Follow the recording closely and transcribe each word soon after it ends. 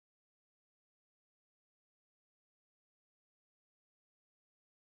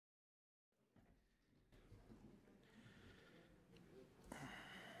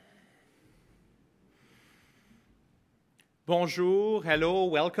Bonjour, hello,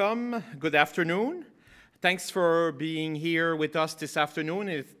 welcome, good afternoon. Thanks for being here with us this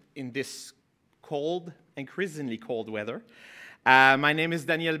afternoon in this cold, increasingly cold weather. My name is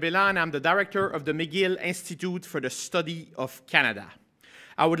Daniel Bélan, and I'm the director of the McGill Institute for the Study of Canada.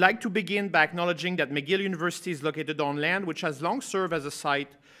 I would like to begin by acknowledging that McGill University is located on land which has long served as a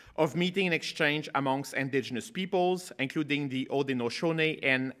site of meeting and exchange amongst Indigenous peoples, including the Haudenosaunee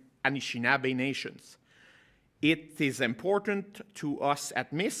and Anishinaabe nations. It is important to us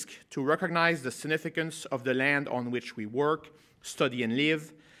at MISC to recognize the significance of the land on which we work, study, and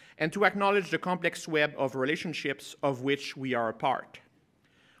live, and to acknowledge the complex web of relationships of which we are a part.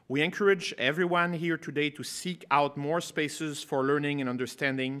 We encourage everyone here today to seek out more spaces for learning and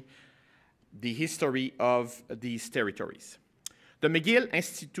understanding the history of these territories. The McGill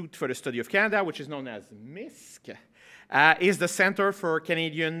Institute for the Study of Canada, which is known as MISC, is the Center for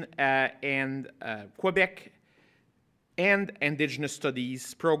Canadian and Quebec and Indigenous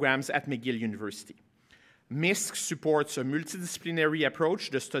Studies programs at McGill University. MISC supports a multidisciplinary approach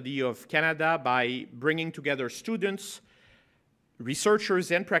to the study of Canada by bringing together students,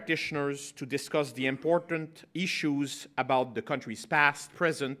 researchers, and practitioners to discuss the important issues about the country's past,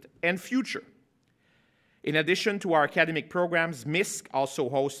 present, and future. In addition to our academic programs, MISC also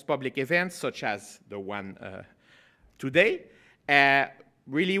hosts public events such as the one today.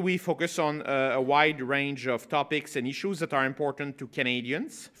 Really, we focus on a wide range of topics and issues that are important to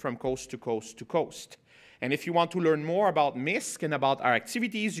Canadians from coast to coast to coast. And if you want to learn more about MISC and about our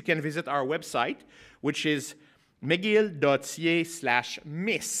activities, you can visit our website, which is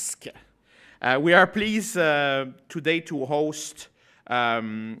mcgill.ca/misc. We are pleased today to host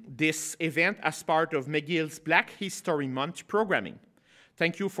this event as part of McGill's Black History Month programming.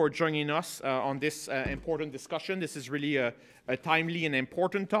 Thank you for joining us on this important discussion. This is really a timely and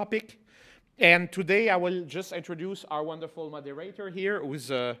important topic. And today I will just introduce our wonderful moderator here, who's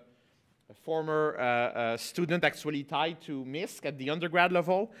a former student actually tied to MISC at the undergrad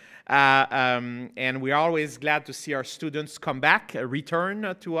level. And we're always glad to see our students come back,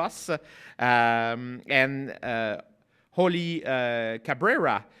 return to us. Holly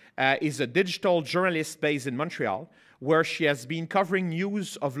Cabrera is a digital journalist based in Montreal, where she has been covering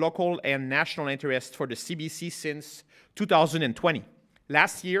news of local and national interest for the CBC since 2020.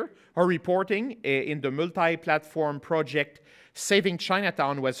 Last year, her reporting in the multi-platform project Saving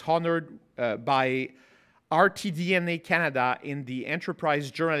Chinatown was honored by RTDNA Canada in the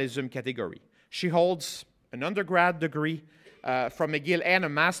Enterprise Journalism category. She holds an undergrad degree from McGill and a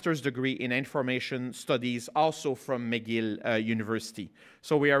master's degree in information studies, also from McGill University.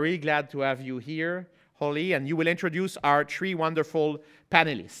 So we are really glad to have you here, Holly, and you will introduce our three wonderful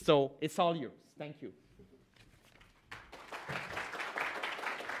panelists. So it's all yours. Thank you.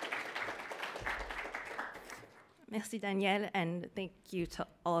 Merci, Daniel, and thank you to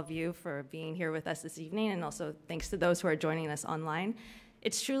all of you for being here with us this evening, and also thanks to those who are joining us online.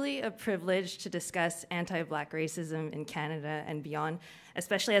 It's truly a privilege to discuss anti-Black racism in Canada and beyond,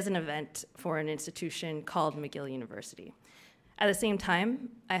 especially as an event for an institution called McGill University. At the same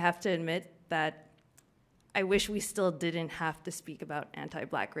time, I have to admit that I wish we still didn't have to speak about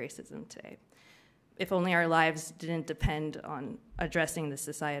anti-Black racism today, if only our lives didn't depend on addressing this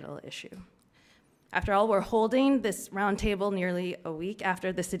societal issue. After all, we're holding this roundtable nearly a week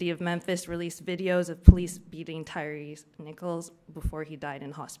after the city of Memphis released videos of police beating Tyrese Nichols before he died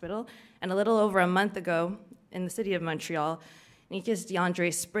in hospital. And a little over a month ago, in the city of Montreal, Nikas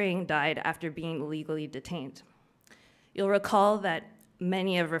DeAndre Spring died after being illegally detained. You'll recall that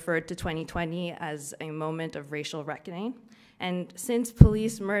many have referred to 2020 as a moment of racial reckoning. And since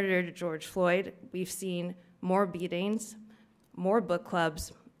police murdered George Floyd, we've seen more beatings, more book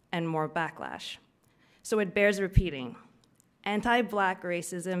clubs, and more backlash. So it bears repeating. Anti-Black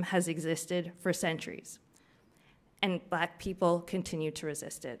racism has existed for centuries, and Black people continue to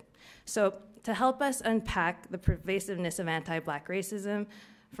resist it. So to help us unpack the pervasiveness of anti-Black racism,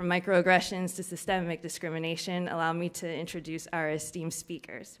 from microaggressions to systemic discrimination, allow me to introduce our esteemed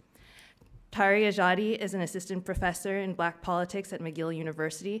speakers. Tari Ajadi is an assistant professor in Black politics at McGill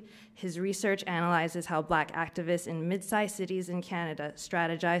University. His research analyzes how Black activists in mid-sized cities in Canada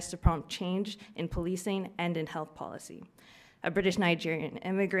strategize to prompt change in policing and in health policy. A British-Nigerian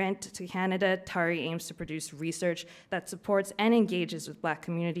immigrant to Canada, Tari aims to produce research that supports and engages with Black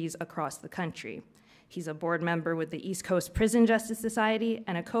communities across the country. He's a board member with the East Coast Prison Justice Society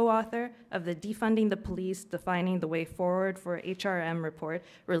and a co-author of the Defunding the Police, Defining the Way Forward for HRM report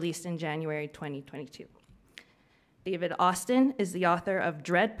released in January 2022. David Austin is the author of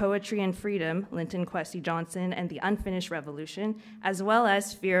Dread, Poetry, and Freedom, Linton Kwesi Johnson and the Unfinished Revolution, as well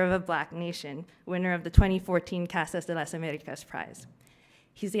as Fear of a Black Nation, winner of the 2014 Casas de las Americas Prize.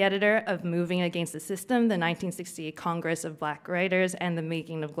 He's the editor of Moving Against the System, the 1968 Congress of Black Writers, and the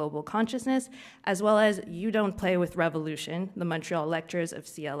Making of Global Consciousness, as well as You Don't Play with Revolution, the Montreal Lectures of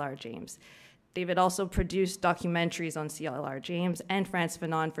C.L.R. James. David also produced documentaries on C.L.R. James and Frantz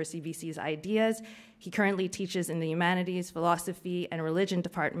Fanon for CBC's Ideas. He currently teaches in the Humanities, Philosophy, and Religion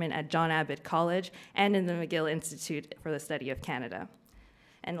Department at John Abbott College and in the McGill Institute for the Study of Canada.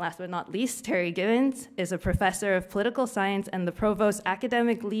 And last but not least, Terri Givens is a professor of political science and the provost's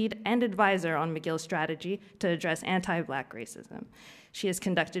academic lead and advisor on McGill's strategy to address anti-Black racism. She has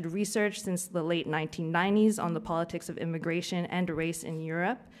conducted research since the late 1990s on the politics of immigration and race in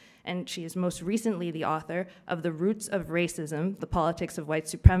Europe, and she is most recently the author of The Roots of Racism, the Politics of White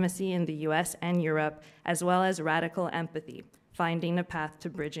Supremacy in the US and Europe, as well as Radical Empathy, Finding a Path to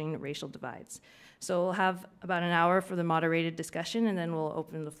Bridging Racial Divides. So we'll have about an hour for the moderated discussion, and then we'll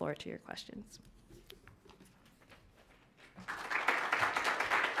open the floor to your questions.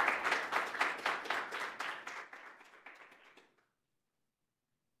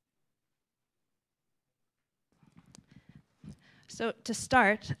 So to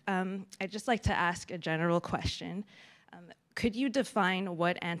start, I'd just like to ask a general question. Could you define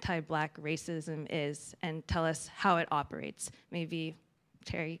what anti-Black racism is and tell us how it operates? Maybe,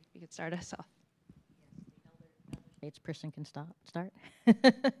 Terri, you could start us off. States person can start.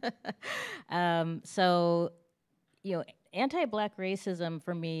 So, anti-Black racism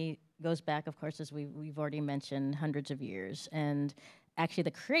for me goes back, of course, as we've already mentioned, hundreds of years. And actually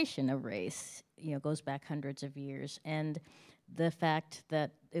the creation of race, goes back hundreds of years. And the fact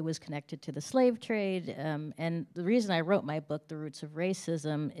that it was connected to the slave trade. And the reason I wrote my book, The Roots of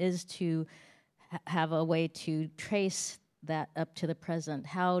Racism, is to have a way to trace that up to the present.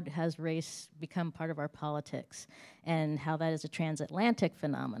 How has race become part of our politics, and how that is a transatlantic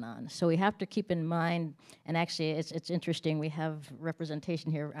phenomenon? So we have to keep in mind, and actually it's interesting, we have representation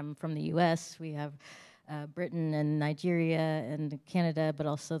here. I'm from the US, we have Britain and Nigeria and Canada, but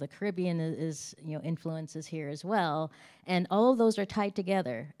also the Caribbean is influences here as well. And all of those are tied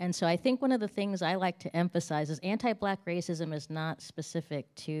together. And so I think one of the things I like to emphasize is anti-Black racism is not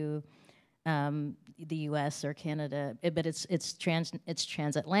specific to the U.S. or Canada, but it's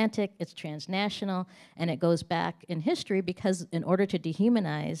transatlantic, it's transnational, and it goes back in history because in order to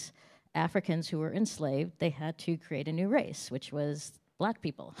dehumanize Africans who were enslaved, they had to create a new race, which was Black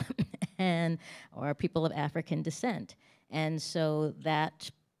people or people of African descent. And so that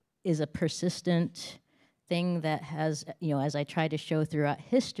is a persistent thing that has, as I try to show throughout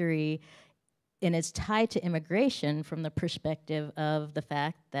history, and it's tied to immigration from the perspective of the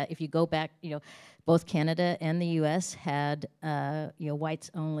fact that if you go back, both Canada and the U.S. had,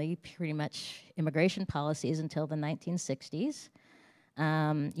 whites-only pretty much immigration policies until the 1960s.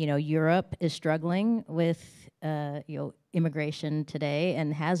 Europe is struggling with, immigration today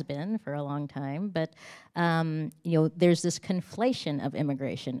and has been for a long time. But, there's this conflation of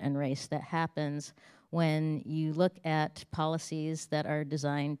immigration and race that happens when you look at policies that are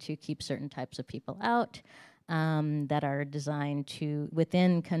designed to keep certain types of people out, that are designed to,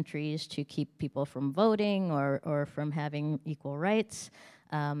 within countries, to keep people from voting or from having equal rights.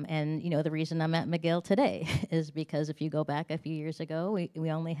 And the reason I'm at McGill today is because if you go back a few years ago,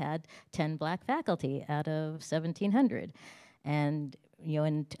 we only had 10 Black faculty out of 1,700. And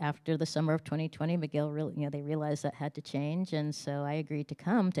and after the summer of 2020, McGill they realized that had to change, and so I agreed to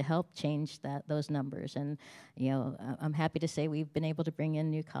come to help change those numbers. And I'm happy to say we've been able to bring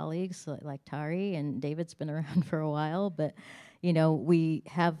in new colleagues like Tari, and David's been around for a while, but we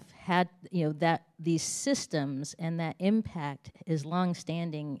have had that these systems and that impact is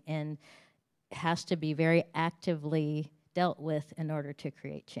longstanding and has to be very actively dealt with in order to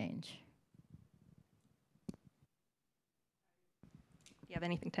create change. Do you have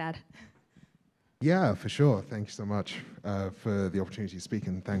anything to add? Yeah, for sure. Thank you so much for the opportunity to speak,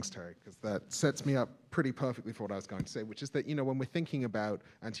 and thanks, Terri, because that sets me up pretty perfectly for what I was going to say, which is that, when we're thinking about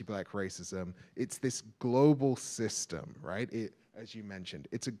anti-Black racism, it's this global system, right? As you mentioned,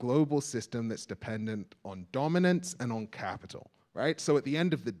 it's a global system that's dependent on dominance and on capital, right? So at the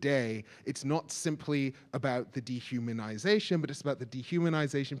end of the day, it's not simply about the dehumanization, but it's about the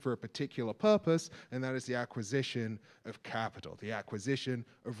dehumanization for a particular purpose, and that is the acquisition of capital, the acquisition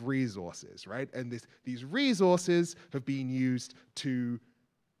of resources, right? And these resources have been used to,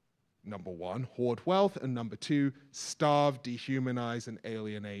 number one, hoard wealth, and number two, starve, dehumanize, and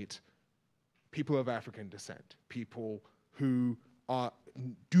alienate people of African descent, people who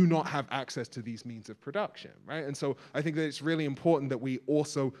do not have access to these means of production, right? And so I think that it's really important that we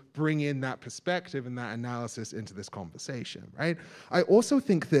also bring in that perspective and that analysis into this conversation, right? I also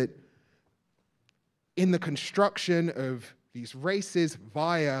think that in the construction of these races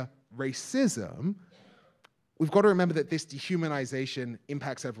via racism, we've got to remember that this dehumanization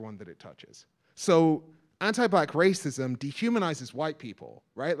impacts everyone that it touches. So anti-Black racism dehumanizes white people,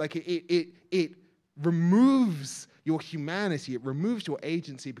 right? Like it removes your humanity, it removes your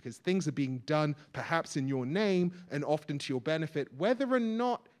agency because things are being done perhaps in your name and often to your benefit, whether or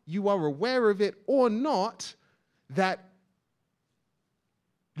not you are aware of it or not, that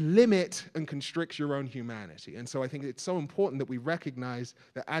limit and constrict your own humanity. And so I think it's so important that we recognize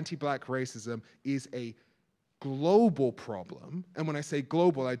that anti-Black racism is a global problem. And when I say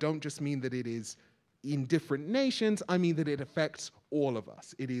global, I don't just mean that it is in different nations, I mean that it affects all of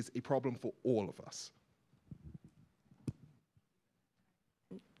us. It is a problem for all of us.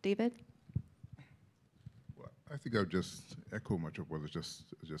 David? Well, I think I'll just echo much of what has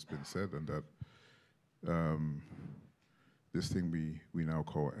just been said, and that this thing we now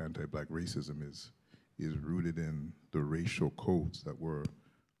call anti-Black racism is rooted in the racial codes that were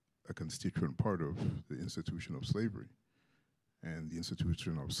a constituent part of the institution of slavery. And the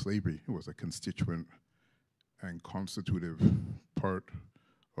institution of slavery was a constituent and constitutive part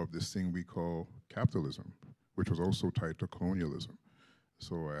of this thing we call capitalism, which was also tied to colonialism.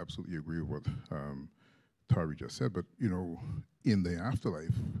 So I absolutely agree with what Tari just said, but in the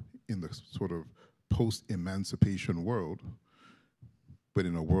afterlife, in the sort of post-emancipation world, but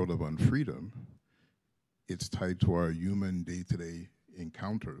in a world of unfreedom, it's tied to our human day-to-day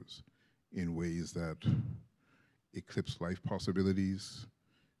encounters in ways that eclipse life possibilities.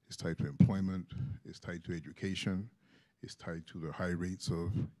 It's tied to employment, it's tied to education, it's tied to the high rates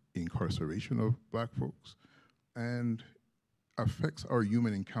of incarceration of Black folks, and affects our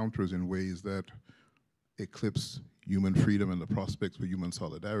human encounters in ways that eclipse human freedom and the prospects for human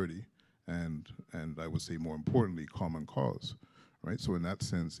solidarity, and I would say more importantly, common cause, right? So in that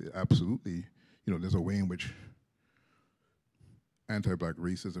sense, it absolutely, there's a way in which anti-Black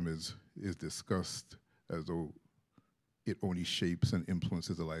racism is discussed as though it only shapes and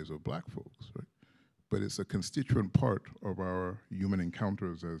influences the lives of Black folks, right? But it's a constituent part of our human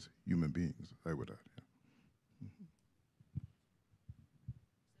encounters as human beings, I would add. Yeah.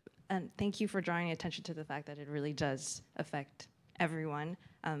 And thank you for drawing attention to the fact that it really does affect everyone.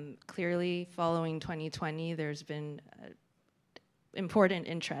 Clearly, following 2020, there's been important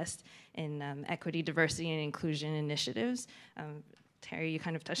interest in equity, diversity, and inclusion initiatives. Terri, you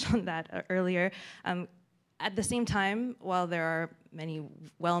kind of touched on that earlier. At the same time, while there are many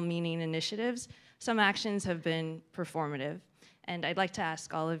well-meaning initiatives, some actions have been performative. And I'd like to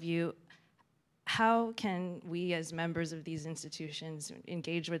ask all of you, how can we as members of these institutions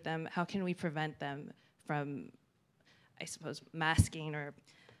engage with them? How can we prevent them from, I suppose, masking or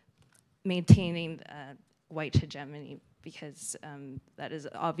maintaining white hegemony? Because that is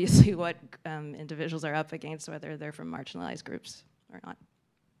obviously what individuals are up against, whether they're from marginalized groups or not.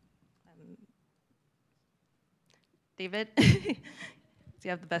 David, do you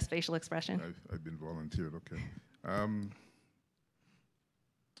have the best facial expression? I've been volunteered, okay.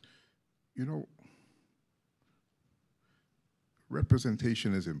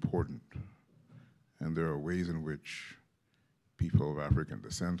 Representation is important, and there are ways in which people of African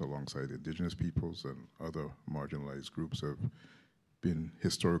descent, alongside indigenous peoples and other marginalized groups, have been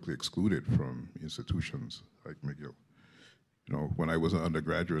historically excluded from institutions like McGill. When I was an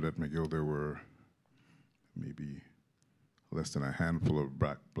undergraduate at McGill, there were maybe less than a handful of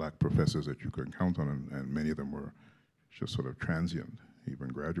black professors that you could count on, and many of them were just sort of transient, even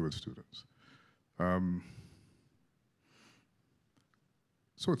graduate students.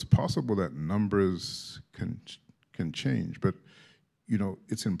 So it's possible that numbers can change, but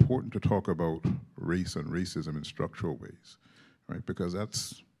it's important to talk about race and racism in structural ways, right? Because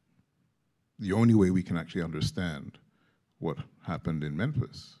that's the only way we can actually understand what happened in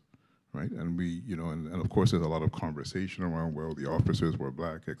Memphis, right? And and of course there's a lot of conversation around, well, the officers were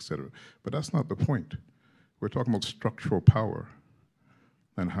Black, et cetera. But that's not the point. We're talking about structural power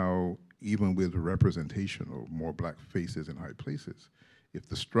and how even with representation of more Black faces in high places, if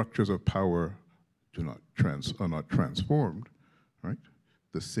the structures of power are not transformed, right,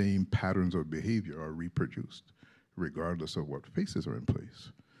 the same patterns of behavior are reproduced, regardless of what faces are in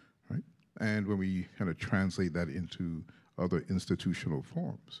place, right? And when we kind of translate that into other institutional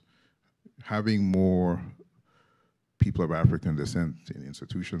forms, having more people of African descent in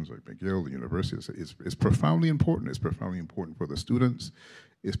institutions like McGill, the universities, is profoundly important. It's profoundly important for the students.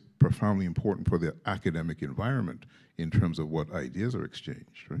 It's profoundly important for the academic environment in terms of what ideas are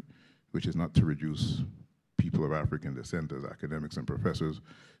exchanged, right? Which is not to reduce people of African descent as academics and professors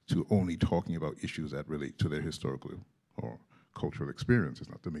to only talking about issues that relate to their historical or cultural experience. It's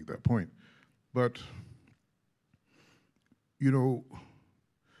not to make that point. But, you know,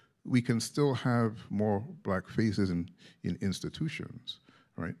 we can still have more black faces in institutions,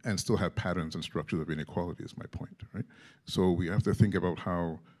 right? And still have patterns and structures of inequality is my point, right? So we have to think about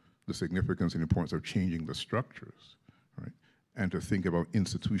how the significance and importance of changing the structures, right? And to think about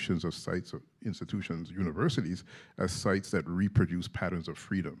institutions of sites of institutions, universities, as sites that reproduce patterns of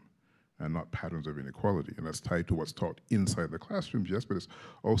freedom and not patterns of inequality. And that's tied to what's taught inside the classrooms, yes, but it's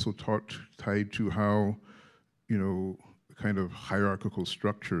also tied to how, you know, kind of hierarchical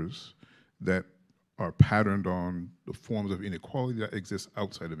structures that are patterned on the forms of inequality that exist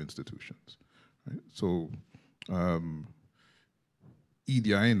outside of institutions. Right? So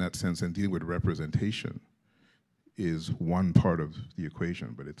EDI in that sense and dealing with representation is one part of the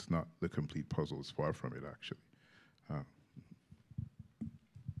equation, but it's not the complete puzzle. It's far from it, actually.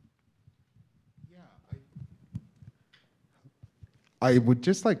 I would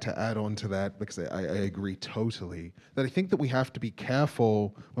just like to add on to that, because I agree totally, that I think that we have to be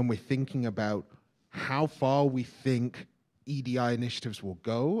careful when we're thinking about how far we think EDI initiatives will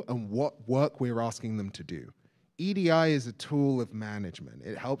go and what work we're asking them to do. EDI is a tool of management.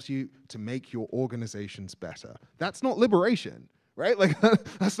 It helps you to make your organizations better. That's not liberation, right? Like,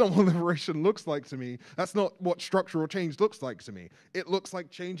 that's not what liberation looks like to me. That's not what structural change looks like to me. It looks like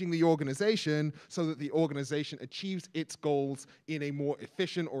changing the organization so that the organization achieves its goals in a more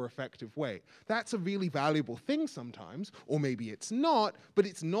efficient or effective way. That's a really valuable thing sometimes, or maybe it's not, but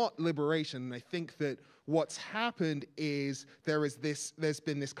it's not liberation. And I think that what's happened is there's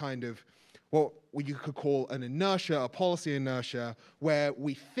been this kind of what you could call an inertia, a policy inertia, where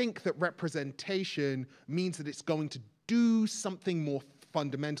we think that representation means that it's going to do something more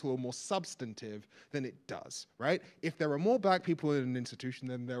fundamental or more substantive than it does, right? If there are more black people in an institution,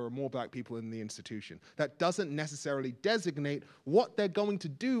 then there are more black people in the institution. That doesn't necessarily designate what they're going to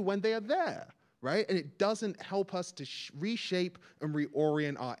do when they are there, right? And it doesn't help us to reshape and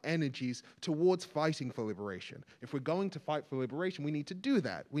reorient our energies towards fighting for liberation. If we're going to fight for liberation, we need to do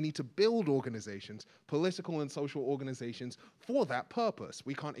that. We need to build organizations, political and social organizations, for that purpose.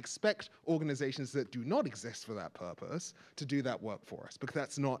 We can't expect organizations that do not exist for that purpose to do that work for us, because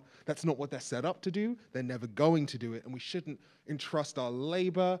that's not what they're set up to do. They're never going to do it, and we shouldn't entrust our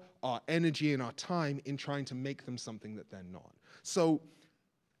labor, our energy, and our time in trying to make them something that they're not. So,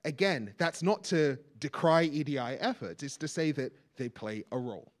 again, that's not to decry EDI efforts. It's to say that they play a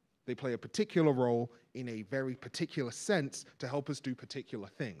role. They play a particular role in a very particular sense to help us do particular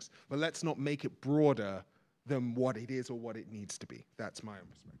things. But let's not make it broader than what it is or what it needs to be. That's my own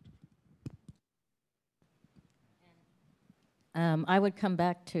perspective. I would come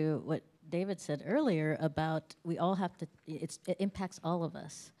back to what David said earlier about we all have to, it impacts all of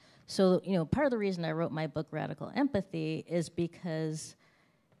us. So, you know, part of the reason I wrote my book, Radical Empathy, is because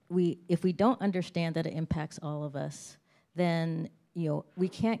if we don't understand that it impacts all of us, then, you know, we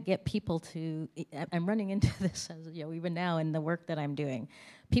can't get people to, I'm running into this, as, you know, even now in the work that I'm doing.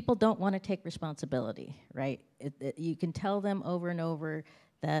 People don't want to take responsibility, right? You can tell them over and over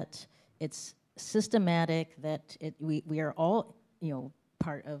that it's systematic, that we are all, you know,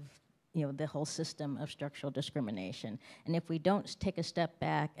 part of, you know, the whole system of structural discrimination. And if we don't take a step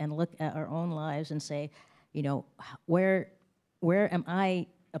back and look at our own lives and say, you know, where am I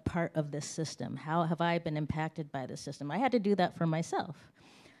a part of this system? How have I been impacted by this system? I had to do that for myself.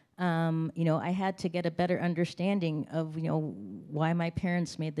 You know, I had to get a better understanding of, you know, why my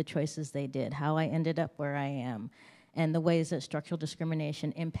parents made the choices they did, how I ended up where I am, and the ways that structural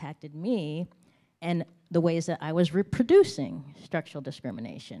discrimination impacted me, and the ways that I was reproducing structural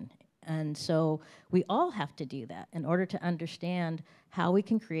discrimination. And so we all have to do that in order to understand how we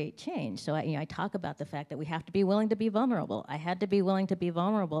can create change. So I talk about the fact that we have to be willing to be vulnerable. I had to be willing to be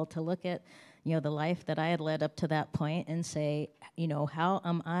vulnerable to look at, you know, the life that I had led up to that point and say, you know, how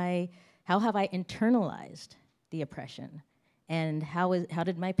have I internalized the oppression? And how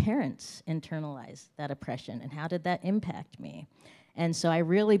did my parents internalize that oppression? And how did that impact me? And so I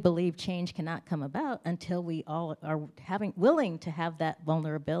really believe change cannot come about until we all are willing to have that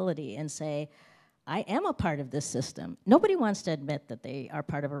vulnerability and say, I am a part of this system. Nobody wants to admit that they are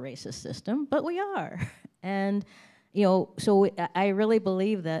part of a racist system, but we are. And, you know, so I really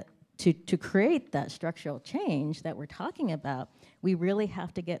believe that to create that structural change that we're talking about, we really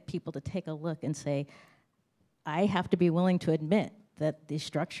have to get people to take a look and say, I have to be willing to admit that the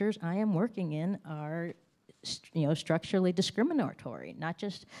structures I am working in are structurally discriminatory, not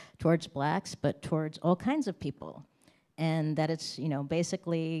just towards blacks, but towards all kinds of people. And that it's,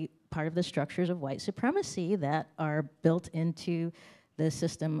 basically part of the structures of white supremacy that are built into the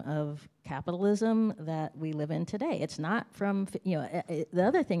system of capitalism that we live in today. It's not from, the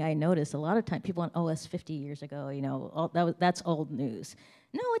other thing I notice a lot of times, people want, oh, it's 50 years ago, that's old news.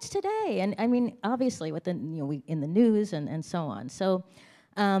 No, it's today. And I mean, obviously with the, in the news and so on. So,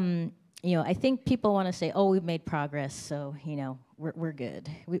 I think people want to say, oh, we've made progress, so, we're good.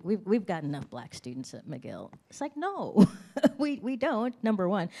 We've got enough black students at McGill. It's like, no, we don't, number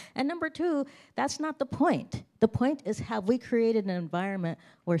one. And number two, that's not the point. The point is, have we created an environment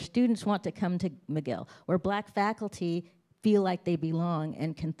where students want to come to McGill, where black faculty feel like they belong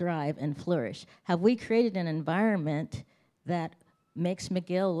and can thrive and flourish? Have we created an environment that makes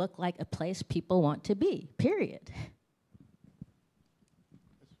McGill look like a place people want to be, period?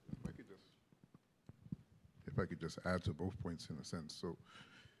 If I could just add to both points in a sense. So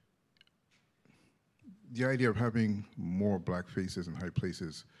the idea of having more black faces in high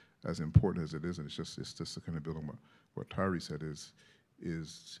places, as important as it is, and it's just to kind of build on what Tari said, is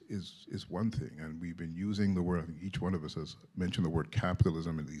one thing. And we've been using the word, I think each one of us has mentioned the word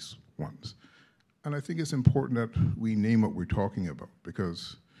capitalism at least once. And I think it's important that we name what we're talking about,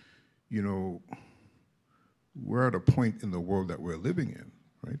 because, we're at a point in the world that we're living in,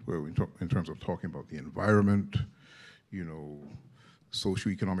 right? Where we talk in terms of talking about the environment,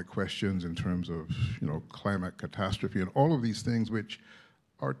 socioeconomic questions in terms of, climate catastrophe and all of these things which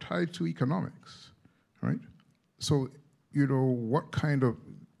are tied to economics, right? So,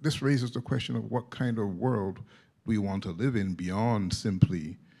 this raises the question of what kind of world we want to live in beyond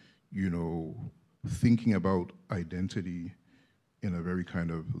simply, thinking about identity in a very kind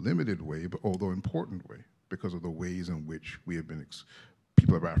of limited way, but although important way, because of the ways in which we have been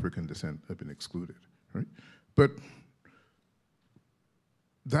people of African descent have been excluded, right? But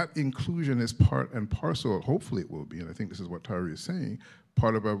that inclusion is part and parcel, hopefully it will be, and I think this is what Tari is saying,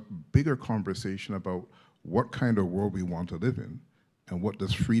 part of a bigger conversation about what kind of world we want to live in and what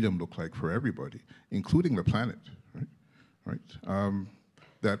does freedom look like for everybody, including the planet, right?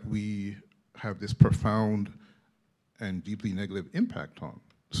 That we have this profound and deeply negative impact on.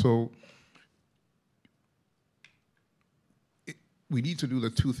 So we need to do the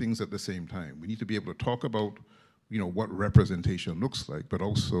two things at the same time. We need to be able to talk about, what representation looks like, but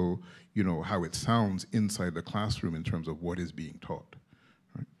also, how it sounds inside the classroom in terms of what is being taught,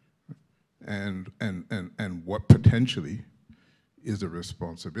 right? And what potentially is the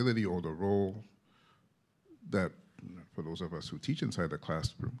responsibility or the role that, for those of us who teach inside the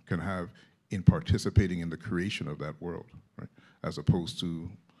classroom, can have in participating in the creation of that world, right? As opposed to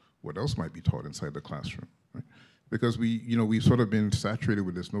what else might be taught inside the classroom, right? Because we've sort of been saturated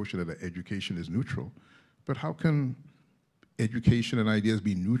with this notion that education is neutral, but how can education and ideas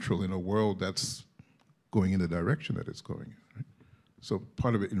be neutral in a world that's going in the direction that it's going in, right? So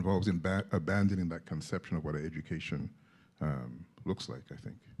part of it involves abandoning that conception of what an education looks like, I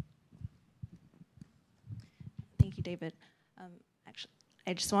think. Thank you, David. Actually,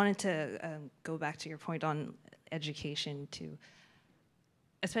 I just wanted to go back to your point on education too,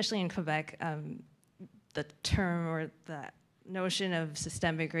 especially in Quebec. The term or the notion of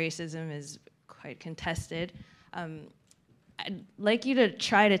systemic racism is quite contested. I'd like you to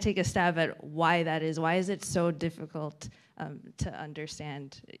try to take a stab at why that is. Why is it so difficult to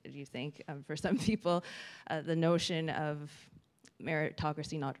understand, do you think, for some people, the notion of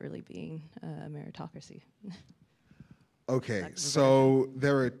meritocracy not really being a meritocracy? Okay, so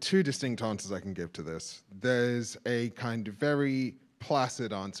there are two distinct answers I can give to this. There's a kind of very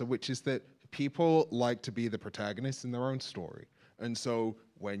placid answer, which is that people like to be the protagonists in their own story. And so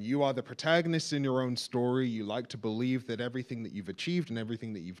when you are the protagonist in your own story, you like to believe that everything that you've achieved and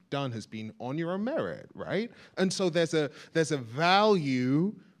everything that you've done has been on your own merit, right? And so there's a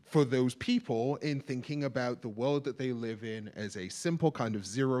value for those people in thinking about the world that they live in as a simple kind of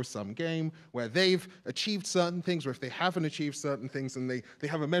zero-sum game where they've achieved certain things, or if they haven't achieved certain things, and they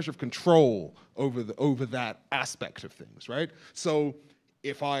have a measure of control over that aspect of things, right? So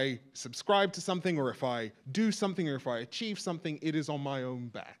if I subscribe to something, or if I do something, or if I achieve something, it is on my own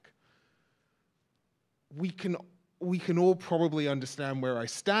back. We can all probably understand where I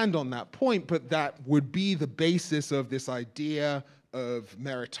stand on that point, but that would be the basis of this idea of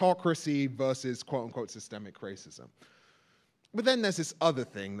meritocracy versus quote-unquote systemic racism. But then there's this other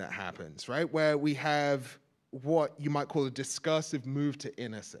thing that happens, right, where we have what you might call a discursive move to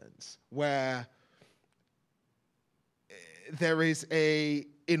innocence, where there is a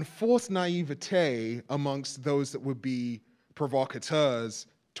enforced naivete amongst those that would be provocateurs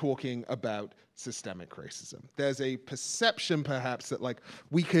talking about systemic racism. There's a perception, perhaps, that like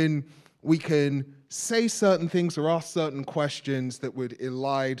we can say certain things or ask certain questions that would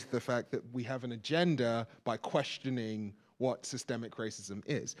elide the fact that we have an agenda by questioning what systemic racism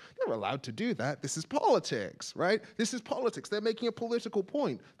is. They're allowed to do that. This is politics, right? This is politics. They're making a political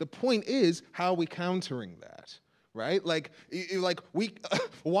point. The point is, how are we countering that? Right?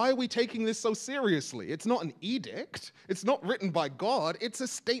 Why are we taking this so seriously? It's not an edict. It's not written by God. It's a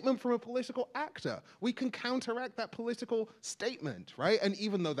statement from a political actor. We can counteract that political statement, right? And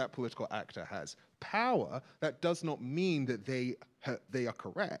even though that political actor has power, that does not mean that they are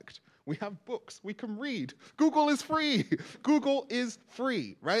correct. We have books we can read. Google is free. Google is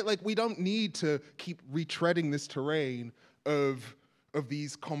free, right? Like, we don't need to keep retreading this terrain of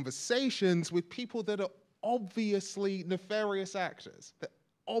these conversations with people that are obviously nefarious actors. They're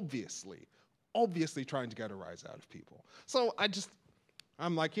obviously trying to get a rise out of people. So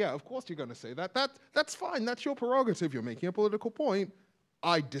I'm like, yeah, of course you're going to say that. That's fine. That's your prerogative. You're making a political point.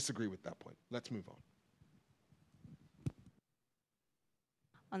 I disagree with that point. Let's move on.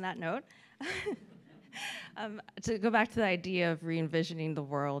 On that note, to go back to the idea of re-envisioning the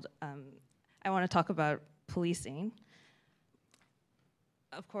world, I want to talk about policing.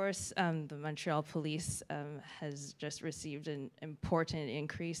 Of course, the Montreal Police has just received an important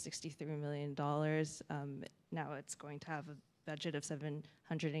increase, $63 million. Now it's going to have a budget of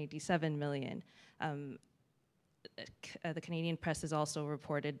 $787 million. The Canadian press has also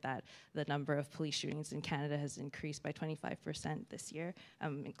reported that the number of police shootings in Canada has increased by 25% this year,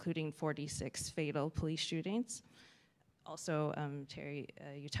 including 46 fatal police shootings. Also, Terry,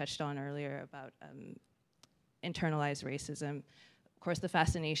 you touched on earlier about internalized racism. Of course, the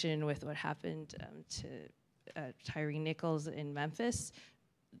fascination with what happened to Tyree Nichols in Memphis,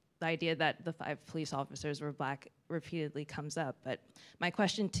 the idea that the 5 police officers were Black repeatedly comes up. But my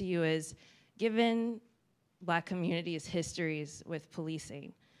question to you is, given Black communities' histories with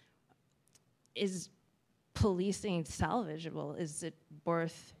policing, is policing salvageable? Is it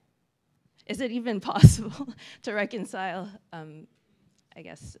even possible to reconcile, I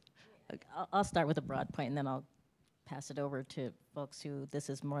guess? I'll start with a broad point, and then I'll pass it over to folks who this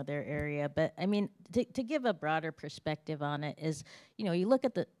is more their area. But I mean, to give a broader perspective on it is, you look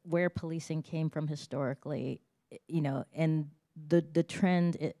at where policing came from historically, and the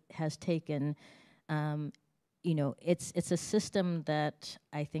trend it has taken. It's a system that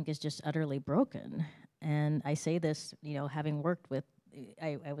I think is just utterly broken. And I say this, having worked with,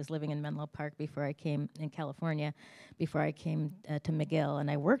 I was living in Menlo Park in California, before I came to McGill, and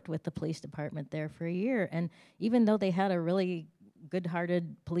I worked with the police department there for a year. And even though they had a really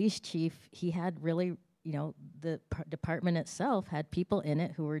good-hearted police chief, he had really, the department itself had people in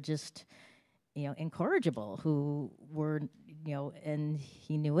it who were just, incorrigible, who were, and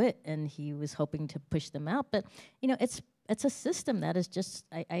he knew it, and he was hoping to push them out. But, it's a system that is just,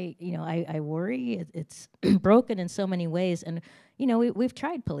 I worry it's broken in so many ways. And, we've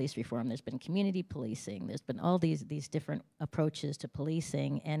tried police reform. There's been community policing. There's been all these different approaches to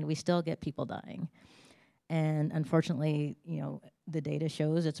policing, and we still get people dying. And unfortunately, the data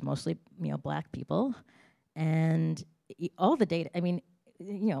shows it's mostly, Black people. And all the data, we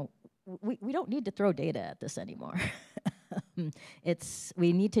don't need to throw data at this anymore.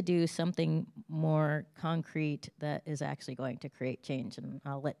 We need to do something more concrete that is actually going to create change, and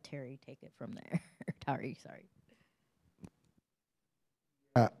I'll let Terry take it from there. Tari, sorry.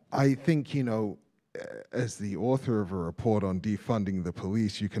 I think, as the author of a report on defunding the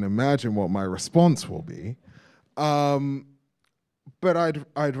police, you can imagine what my response will be. But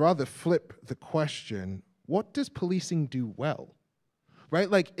I'd rather flip the question, what does policing do well? Right?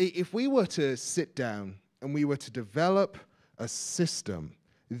 Like, if we were to sit down and we were to develop a system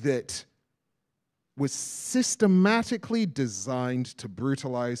that was systematically designed to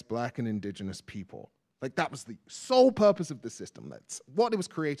brutalize Black and Indigenous people, like, that was the sole purpose of the system. That's what it was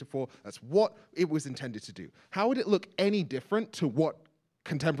created for. That's what it was intended to do. How would it look any different to what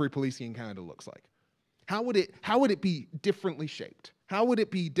contemporary policing in Canada looks like? How would it be differently shaped? How would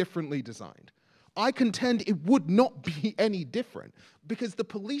it be differently designed? I contend it would not be any different, because the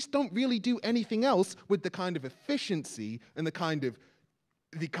police don't really do anything else with the kind of efficiency and the kind of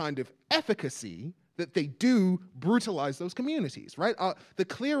efficacy that they do brutalize those communities, right? The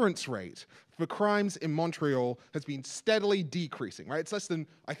clearance rate for crimes in Montreal has been steadily decreasing, right?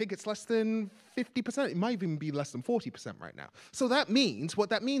 I think it's less than 50%. It might even be less than 40% right now. So what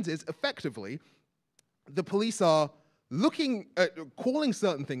that means is, effectively, the police are looking at calling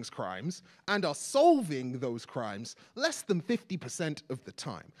certain things crimes and are solving those crimes less than 50% of the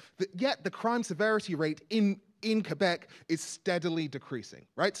time. Yet the crime severity rate in Quebec is steadily decreasing,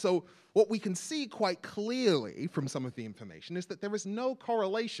 right? So what we can see quite clearly from some of the information is that there is no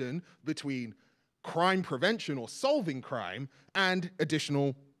correlation between crime prevention or solving crime and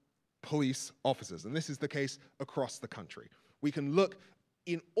additional police officers. And this is the case across the country. We can look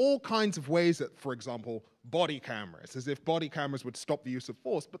in all kinds of ways at, for example, body cameras, as if body cameras would stop the use of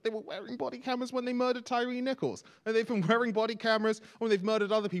force, but they were wearing body cameras when they murdered Tyree Nichols. And they've been wearing body cameras when they've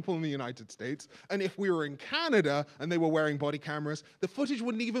murdered other people in the United States. And if we were in Canada and they were wearing body cameras, the footage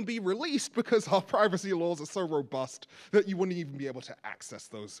wouldn't even be released because our privacy laws are so robust that you wouldn't even be able to access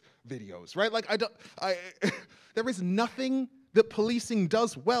those videos, right? Like, there is nothing that policing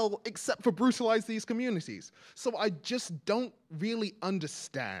does well except for brutalize these communities. So I just don't really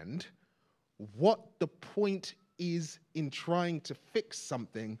understand what the point is in trying to fix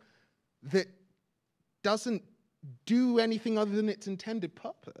something that doesn't do anything other than its intended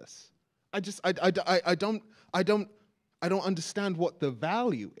purpose. I don't understand what the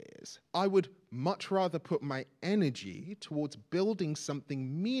value is. I would much rather put my energy towards building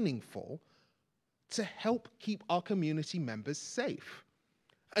something meaningful to help keep our community members safe.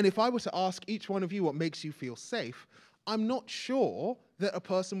 And if I were to ask each one of you what makes you feel safe, I'm not sure that a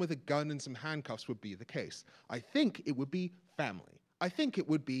person with a gun and some handcuffs would be the case. I think it would be family. I think it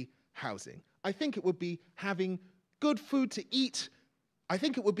would be housing. I think it would be having good food to eat. I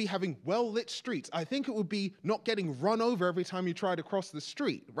think it would be having well-lit streets. I think it would be not getting run over every time you try to cross the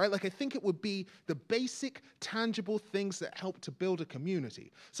street, right? Like, I think it would be the basic, tangible things that help to build a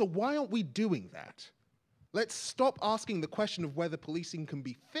community. So why aren't we doing that? Let's stop asking the question of whether policing can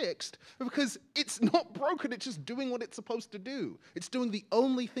be fixed, because it's not broken, it's just doing what it's supposed to do. It's doing the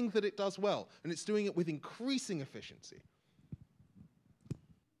only thing that it does well, and it's doing it with increasing efficiency.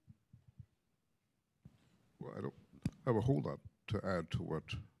 Well, I don't have a whole lot to add to what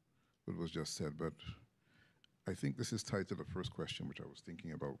was just said, but I think this is tied to the first question, which I was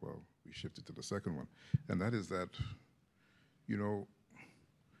thinking about while we shifted to the second one, and that is that, you know,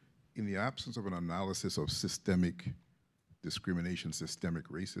 in the absence of an analysis of systemic discrimination, systemic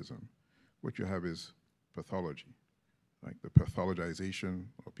racism, what you have is pathology, like the pathologization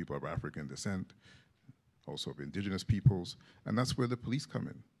of people of African descent, also of indigenous peoples, and that's where the police come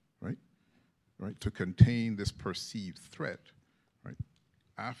in, right? Right, to contain this perceived threat, right?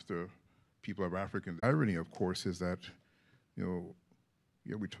 After people of African, the irony, of course, is that, the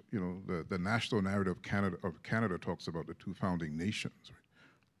national narrative of Canada talks about the two founding nations, right?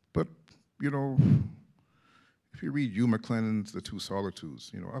 But, if you read Hugh McLennan's The Two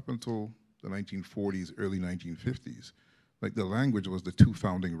Solitudes, up until the 1940s, early 1950s, like the language was the two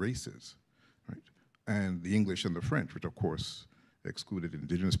founding races, right? And the English and the French, which of course excluded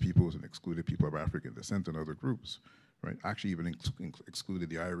indigenous peoples and excluded people of African descent and other groups, right? Actually even excluded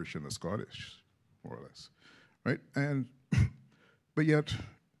the Irish and the Scottish, more or less, right? And, but yet,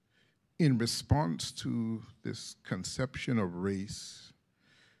 in response to this conception of race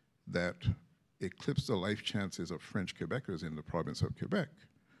that eclipsed the life chances of French Quebecers in the province of Quebec,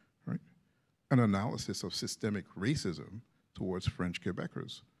 right? An analysis of systemic racism towards French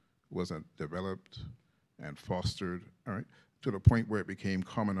Quebecers was developed and fostered, all right, to the point where it became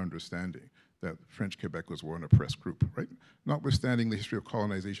common understanding that French Quebecers were an oppressed group, right? Notwithstanding the history of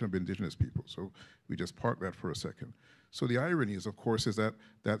colonization of indigenous people. So we just park that for a second. So the irony is, of course, is that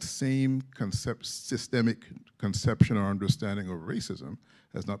that same systemic conception or understanding of racism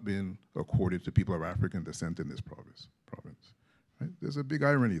has not been accorded to people of African descent in this province, right? There's a big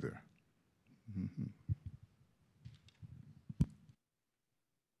irony there. Mm-hmm.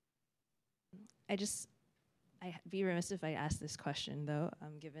 I'd be remiss if I asked this question, though,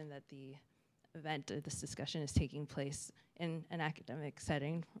 given that the event, this discussion is taking place in an academic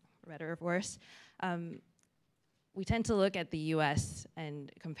setting, for better or worse. We tend to look at the US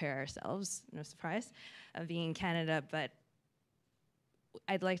and compare ourselves, no surprise, being in Canada, but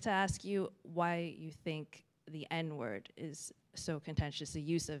I'd like to ask you why you think the N-word is so contentious, the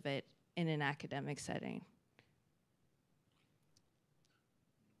use of it in an academic setting.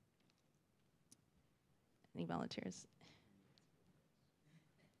 Any volunteers?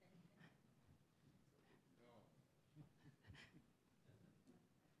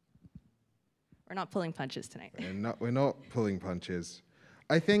 We're not pulling punches tonight. We're not pulling punches.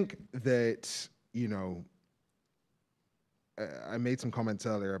 I think that, I made some comments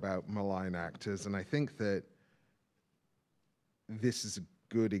earlier about malign actors, and I think that this is a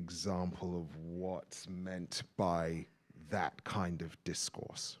good example of what's meant by that kind of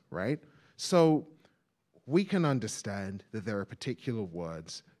discourse, right? So we can understand that there are particular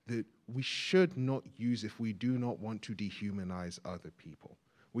words that we should not use if we do not want to dehumanize other people.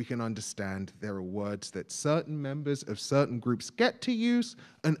 We can understand there are words that certain members of certain groups get to use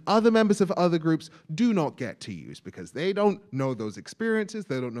and other members of other groups do not get to use because they don't know those experiences,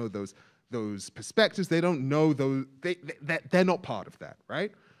 they don't know those perspectives, they don't know those, they're not part of that,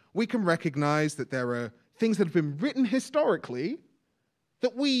 right? We can recognize that there are things that have been written historically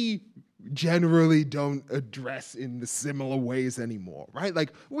that we generally don't address in the similar ways anymore, right?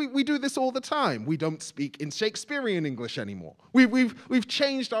 Like, we do this all the time. We don't speak in Shakespearean English anymore. We've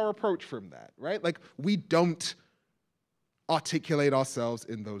changed our approach from that, right? Like, we don't articulate ourselves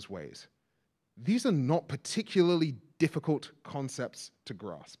in those ways. These are not particularly difficult concepts to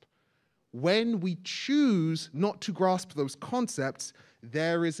grasp. When we choose not to grasp those concepts,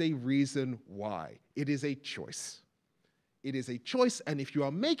 there is a reason why. It is a choice. It is a choice, and if you are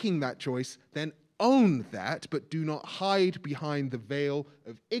making that choice, then own that, but do not hide behind the veil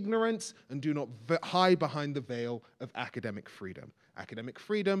of ignorance and do not hide behind the veil of academic freedom. Academic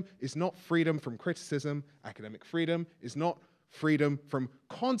freedom is not freedom from criticism. Academic freedom is not freedom from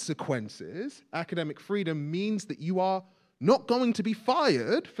consequences. Academic freedom means that you are not going to be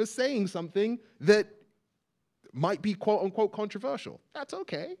fired for saying something that might be quote unquote controversial. That's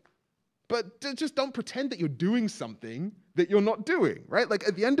okay. But just don't pretend that you're doing something that you're not doing, right? Like,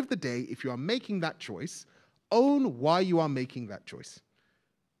 at the end of the day, if you are making that choice, own why you are making that choice.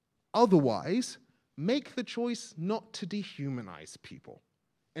 Otherwise, make the choice not to dehumanize people.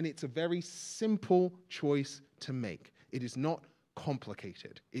 And it's a very simple choice to make. It is not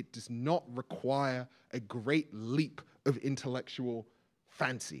complicated. It does not require a great leap of intellectual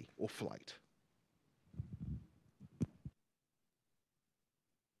fancy or flight.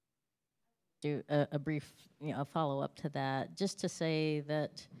 Do a brief follow-up to that, just to say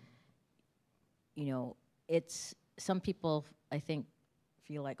that, it's, some people, I think,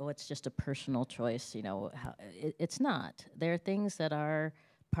 feel like, oh, it's just a personal choice, it's not. There are things that are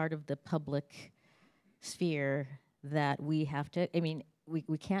part of the public sphere that we have to,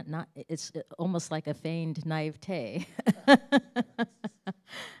 we can't not, it's almost like a feigned naivete.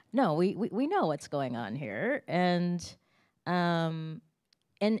 No, we know what's going on here, and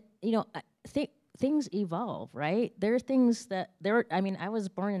things evolve, right? There are things that I was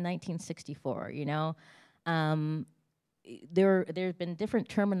born in 1964, there've been different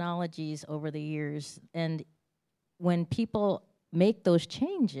terminologies over the years, and when people make those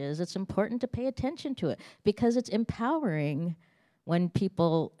changes, it's important to pay attention to it because it's empowering when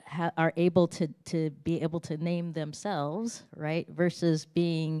people are able to be able to name themselves, right, versus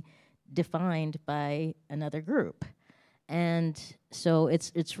being defined by another group. And so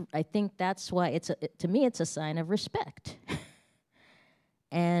I think that's why to me it's a sign of respect.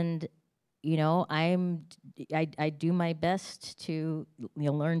 And I do my best to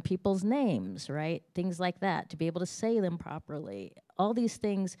learn people's names, right? Things like that, to be able to say them properly. All these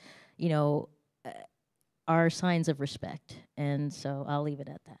things, are signs of respect. And so I'll leave it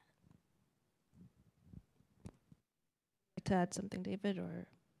at that. To add something, David, or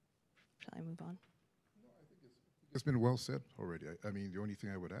shall I move on? It's been well said already. The only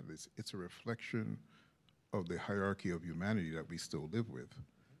thing I would add is it's a reflection of the hierarchy of humanity that we still live with,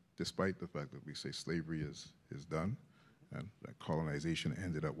 despite the fact that we say slavery is done and that colonization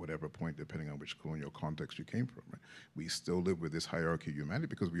ended at whatever point, depending on which colonial context you came from. Right? We still live with this hierarchy of humanity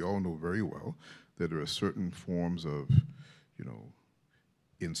because we all know very well that there are certain forms of,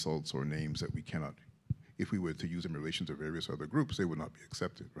 insults or names that we cannot, if we were to use in relation to various other groups, they would not be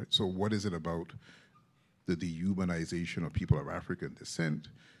accepted, right? So what is it about the dehumanization of people of African descent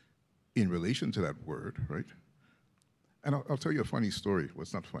in relation to that word, right? And I'll tell you a funny story. Well,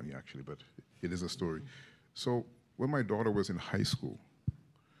 it's not funny, actually, but it is a story. So when my daughter was in high school,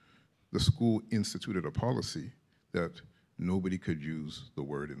 the school instituted a policy that nobody could use the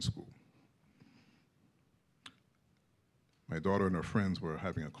word in school. My daughter and her friends were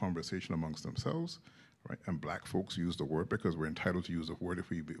having a conversation amongst themselves, right? And black folks use the word because we're entitled to use the word if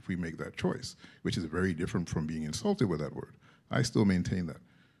we make that choice, which is very different from being insulted with that word. I still maintain that.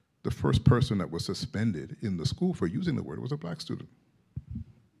 The first person that was suspended in the school for using the word was a black student.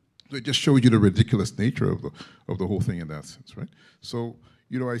 So it just shows you the ridiculous nature of the whole thing in that sense, right? So,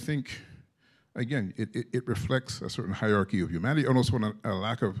 I think, again, it reflects a certain hierarchy of humanity and also a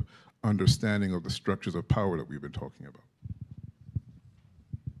lack of understanding of the structures of power that we've been talking about.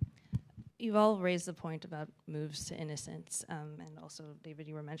 You've all raised the point about moves to innocence, and also, David,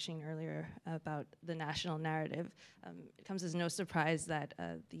 you were mentioning earlier about the national narrative. It comes as no surprise that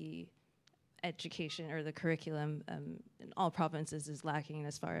the education or the curriculum in all provinces is lacking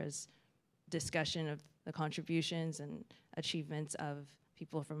as far as discussion of the contributions and achievements of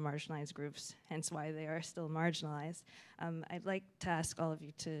people from marginalized groups, hence why they are still marginalized. I'd like to ask all of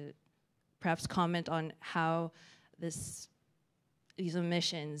you to perhaps comment on how these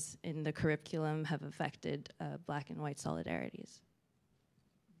omissions in the curriculum have affected Black and white solidarities.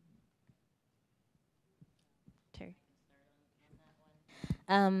 Terri?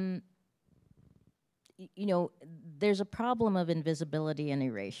 You know, there's a problem of invisibility and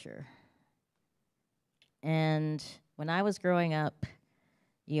erasure. And when I was growing up,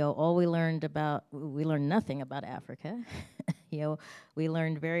 you know, we learned nothing about Africa. You know, we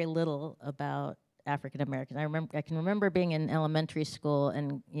learned very little about African Americans. I can remember being in elementary school,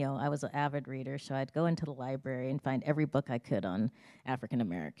 and you know, I was an avid reader, so I'd go into the library and find every book I could on African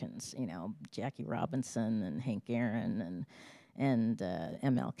Americans. You know, Jackie Robinson and Hank Aaron and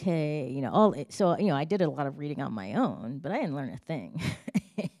MLK. You know, so you know, I did a lot of reading on my own, but I didn't learn a thing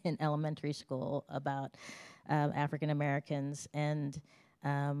in elementary school about African Americans, and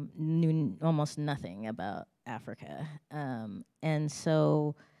knew almost nothing about Africa. And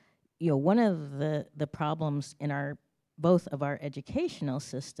so, you know, one of the problems in both of our educational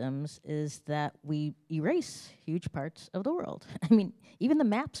systems is that we erase huge parts of the world. I mean, even the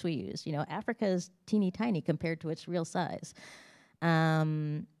maps we use, you know, Africa is teeny tiny compared to its real size.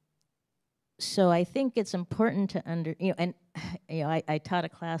 So I think it's important to I taught a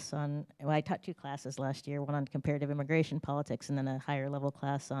class I taught 2 classes last year, one on comparative immigration politics and then a higher level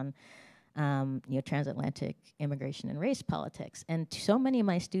class on transatlantic immigration and race politics. And so many of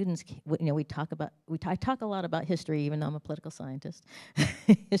my students, I talk a lot about history, even though I'm a political scientist.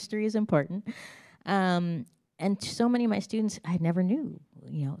 History is important. And so many of my students, I never knew,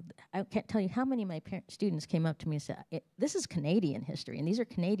 you know, I can't tell you how many of my students came up to me and said, this is Canadian history, and these are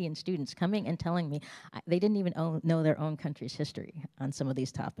Canadian students coming and telling me they didn't even know their own country's history on some of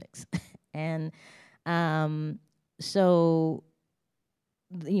these topics. And so,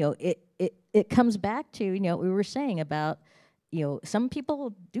 you know, it comes back to, you know, what we were saying about, you know, some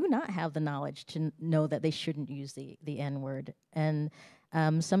people do not have the knowledge to know that they shouldn't use the N-word, and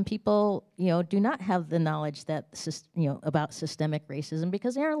some people, you know, do not have the knowledge that about systemic racism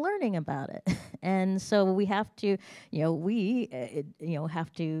because they aren't learning about it. And so we have to,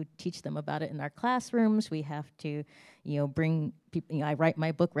 have to teach them about it in our classrooms. We have to, bring people. I write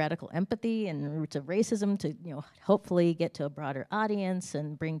my book Radical Empathy and Roots of Racism to, hopefully get to a broader audience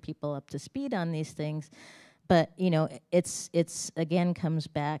and bring people up to speed on these things. But it's again comes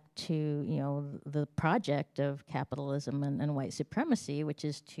back to the project of capitalism and white supremacy, which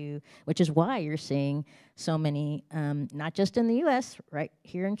is why you're seeing so many, not just in the U.S., right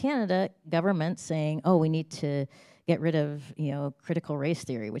here in Canada, governments saying, oh, we need to get rid of critical race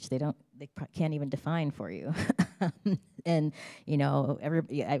theory, which they can't even define for you. And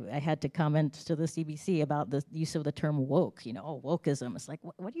I had to comment to the CBC about the use of the term woke. Wokeism. It's like,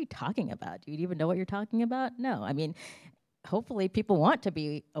 what are you talking about? Do you even know what you're talking about? No. I mean, hopefully people want to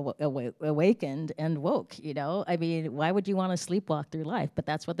be awakened and woke. I mean, why would you want to sleepwalk through life? But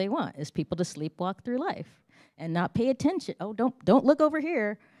that's what they want, is people to sleepwalk through life and not pay attention. Oh, don't look over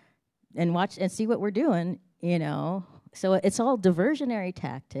here and watch and see what we're doing. So it's all diversionary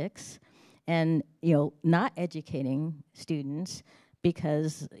tactics. And, not educating students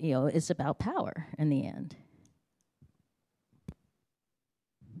because, it's about power in the end.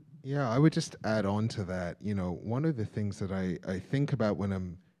 Yeah, I would just add on to that. One of the things that I think about when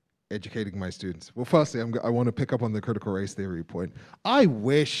I'm educating my students. Well, firstly, I want to pick up on the critical race theory point. I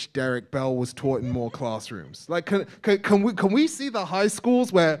wish Derek Bell was taught in more classrooms. Like, can we see the high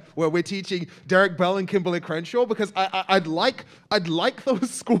schools where we're teaching Derek Bell and Kimberly Crenshaw? Because I'd like those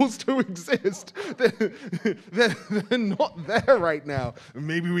schools to exist. They're not there right now.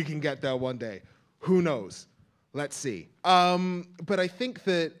 Maybe we can get there one day. Who knows? Let's see. But I think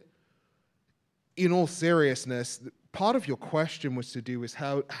that, in all seriousness, part of your question was to do with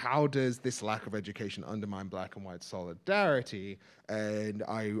how does this lack of education undermine black and white solidarity? And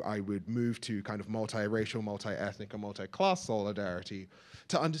I would move to kind of multiracial, multi-ethnic, and multi-class solidarity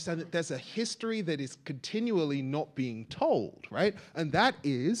to understand that there's a history that is continually not being told, right? And that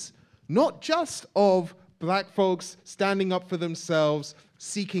is not just of black folks standing up for themselves,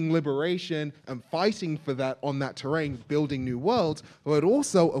 seeking liberation and fighting for that on that terrain, building new worlds, but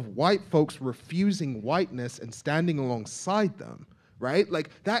also of white folks refusing whiteness and standing alongside them, right? Like,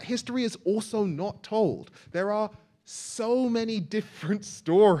 that history is also not told. There are so many different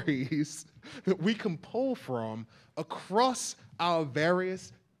stories that we can pull from across our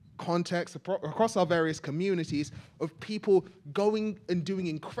various contexts, across our various communities, of people going and doing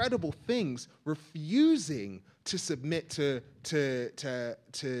incredible things, refusing to submit to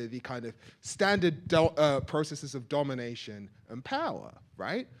the kind of standard processes of domination and power,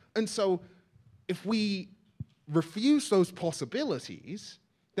 right? And so if we refuse those possibilities,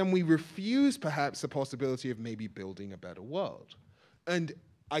 then we refuse perhaps the possibility of maybe building a better world. And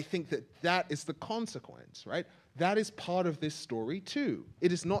I think that that is the consequence, right? That is part of this story too.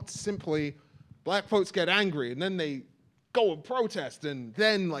 It is not simply black folks get angry and then they go and protest and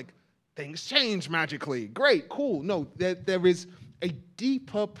then like things change magically. Great, cool. No, there is a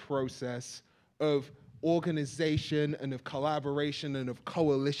deeper process of organization and of collaboration and of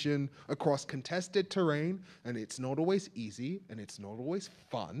coalition across contested terrain, and it's not always easy and it's not always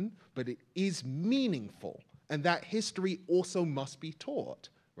fun, but it is meaningful. And that history also must be taught,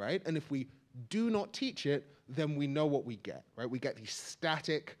 right? And if we do not teach it, then we know what we get, right? We get these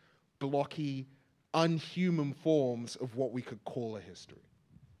static, blocky, unhuman forms of what we could call a history.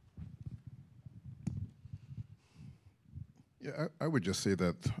 Yeah, I would just say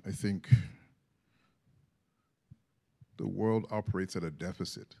that I think the world operates at a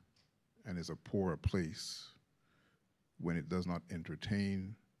deficit and is a poorer place when it does not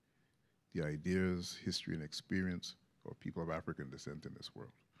entertain the ideas, history, and experience of people of African descent in this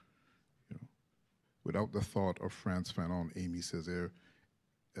world. You know, without the thought of Frantz Fanon, Aimé Césaire,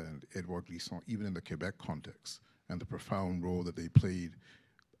 and Edouard Glissant, even in the Quebec context, and the profound role that they played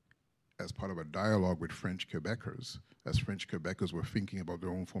as part of a dialogue with French Quebecers, as French Quebecers were thinking about their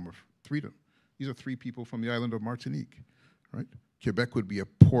own form of freedom. These are three people from the island of Martinique, right? Quebec would be a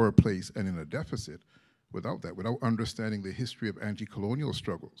poorer place and in a deficit without that, without understanding the history of anti-colonial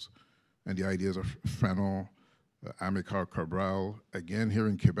struggles and the ideas of Fanon, Amilcar Cabral. Again, here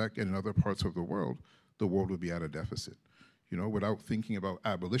in Quebec and in other parts of the world would be at a deficit. You know, without thinking about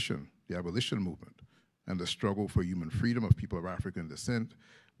abolition, the abolition movement, and the struggle for human freedom of people of African descent,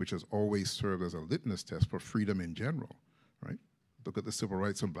 which has always served as a litmus test for freedom in general, right? Look at the civil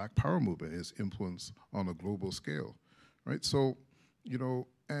rights and black power movement, its influence on a global scale, right? So, you know,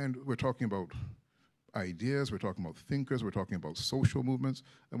 and we're talking about ideas, we're talking about thinkers, we're talking about social movements,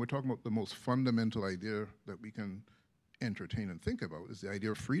 and we're talking about the most fundamental idea that we can entertain and think about is the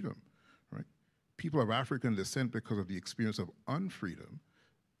idea of freedom, right? People of African descent, because of the experience of unfreedom,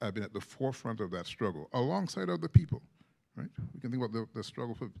 have been at the forefront of that struggle, alongside other people, right? We can think about the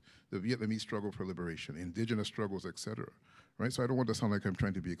struggle for, the Vietnamese struggle for liberation, indigenous struggles, et cetera, right? So I don't want to sound like I'm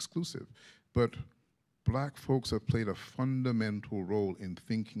trying to be exclusive, but black folks have played a fundamental role in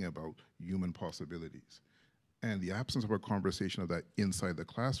thinking about human possibilities. And the absence of a conversation of that inside the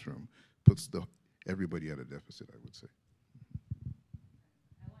classroom puts everybody at a deficit, I would say.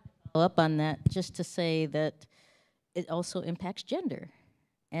 I want to follow up on that just to say that it also impacts gender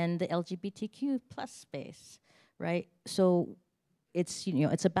and the LGBTQ plus space, right? So it's, you know,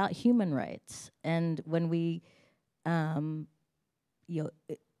 it's about human rights. And when we, you know,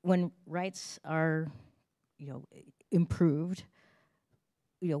 when rights are, you know, improved,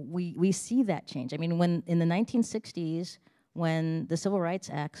 you know, we see that change. I mean, when in the 1960s, when the Civil Rights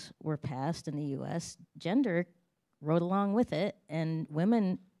Acts were passed in the U.S., gender rode along with it, and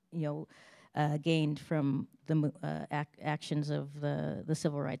women, you know, gained from the actions of the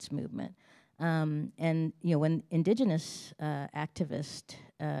civil rights movement. And, you know, when indigenous activists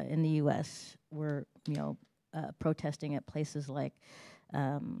in the U.S. were, you know, protesting at places like,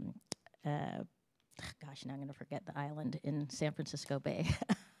 gosh, now I'm going to forget the island in San Francisco Bay.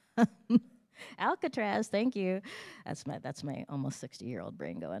 Alcatraz, thank you. That's my almost 60-year-old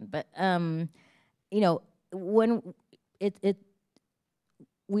brain going. But you know, when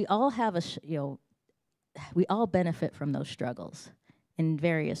we all have you know, we all benefit from those struggles in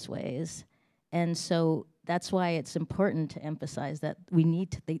various ways, and so that's why it's important to emphasize that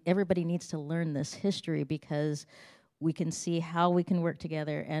everybody needs to learn this history, because we can see how we can work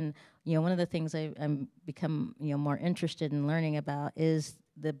together. And you know, one of the things I'm become, you know, more interested in learning about is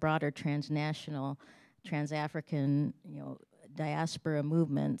the broader transnational, trans-African, you know, diaspora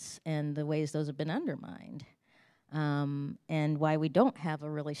movements and the ways those have been undermined, and why we don't have a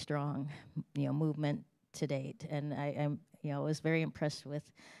really strong, you know, movement to date. And I'm, you know, was very impressed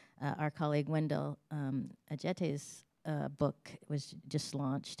with our colleague Wendell Ajete's book was just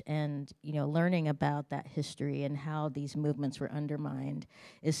launched, and you know, learning about that history and how these movements were undermined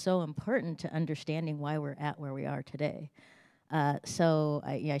is so important to understanding why we're at where we are today. So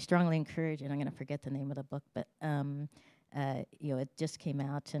I strongly encourage, and I'm going to forget the name of the book, but you know, it just came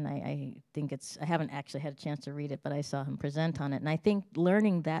out, and I think I haven't actually had a chance to read it, but I saw him present on it, and I think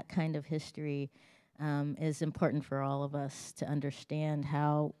learning that kind of history is important for all of us to understand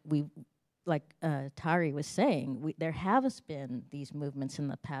how we, like Tari was saying, there have been these movements in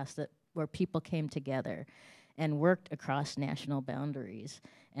the past where people came together and worked across national boundaries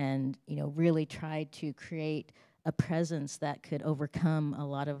and really tried to create a presence that could overcome a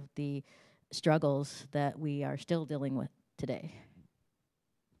lot of the struggles that we are still dealing with today.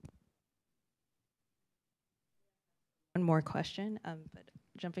 One more question, but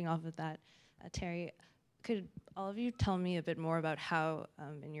jumping off of that, Terri, could all of you tell me a bit more about how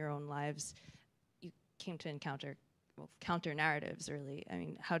in your own lives you came to encounter counter narratives, really? I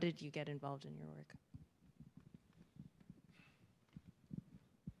mean, how did you get involved in your work?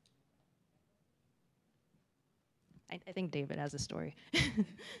 I think David has a story. You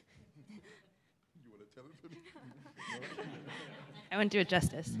want to tell it for me? I wouldn't do it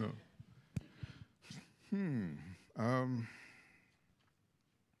justice. No.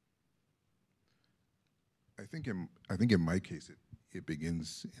 I think in my case it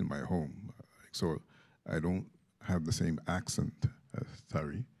begins in my home. So I don't have the same accent as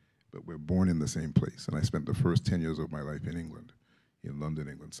Tari, but we're born in the same place. And I spent the first 10 years of my life in England, in London,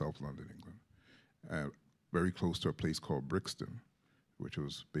 England, South London, England, very close to a place called Brixton, which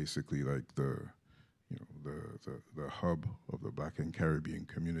was basically like the hub of the Black and Caribbean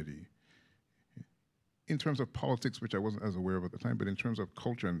community. In terms of politics, which I wasn't as aware of at the time, but in terms of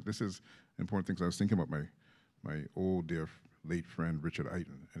culture, and this is important things I was thinking about my old dear late friend Richard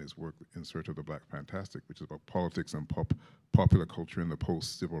Eiton and his work In Search of the Black Fantastic, which is about politics and popular culture in the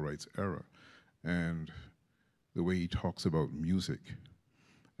post-civil rights era. And the way he talks about music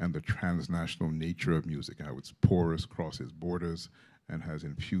and the transnational nature of music, and how it's porous, crosses borders, and has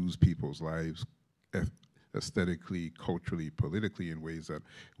infused people's lives aesthetically, culturally, politically in ways that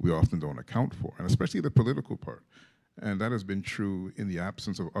we often don't account for, and especially the political part. And that has been true in the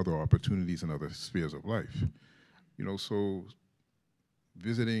absence of other opportunities in other spheres of life. So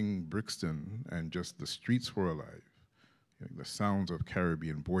visiting Brixton and just the streets were alive. The sounds of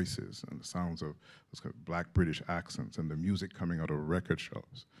Caribbean voices and the sounds of those kind of Black British accents and the music coming out of record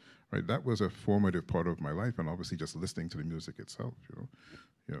shops, right? That was a formative part of my life, and obviously just listening to the music itself,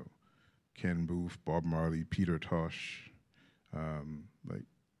 Ken Booth, Bob Marley, Peter Tosh,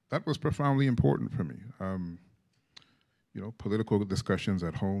 that was profoundly important for me. Political discussions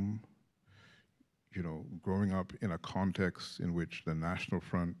at home, growing up in a context in which the National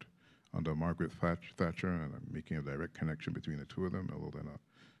Front under Margaret Thatcher, and I'm making a direct connection between the two of them, although they're not,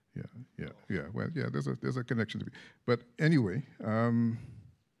 well, there's a connection to be. But anyway, knowing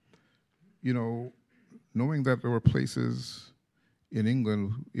that there were places in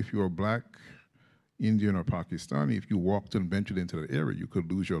England, if you were Black, Indian, or Pakistani, if you walked and ventured into that area, you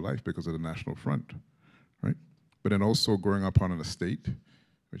could lose your life because of the National Front, right? But then also growing up on an estate,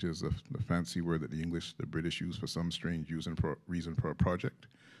 which is the fancy word that the British use for some strange reason for a project.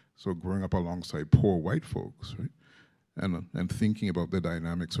 So growing up alongside poor white folks, right? And thinking about the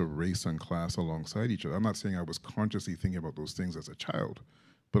dynamics of race and class alongside each other. I'm not saying I was consciously thinking about those things as a child,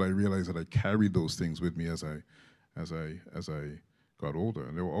 but I realized that I carried those things with me as I got older.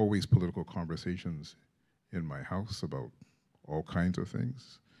 And there were always political conversations in my house about all kinds of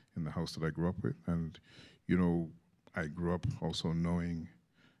things in the house that I grew up with. And I grew up also knowing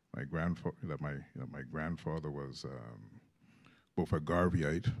my grandfather was both a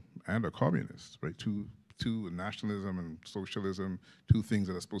Garveyite and a communist, right? Two nationalism and socialism, two things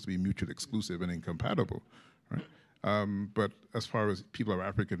that are supposed to be mutually exclusive and incompatible, right? But as far as people of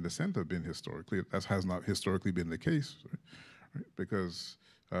African descent have been historically, that has not historically been the case, right? Because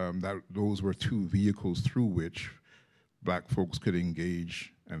those were two vehicles through which Black folks could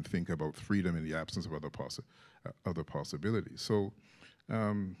engage and think about freedom in the absence of other possibilities. So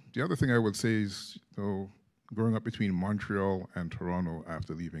the other thing I would say is, growing up between Montreal and Toronto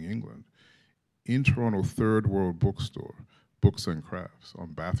after leaving England, in Toronto, Third World Bookstore, Books and Crafts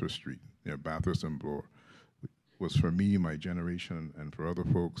on Bathurst Street, near Bathurst and Bloor, was for me, my generation, and for other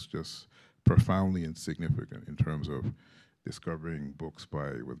folks, just profoundly insignificant in terms of discovering books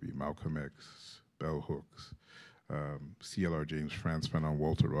by, whether it be Malcolm X, Bell Hooks, C.L.R. James, Frantz Fanon,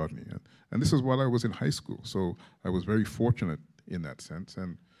 Walter Rodney. And this is while I was in high school, so I was very fortunate in that sense.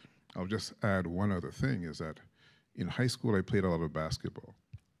 And I'll just add one other thing, is that in high school I played a lot of basketball,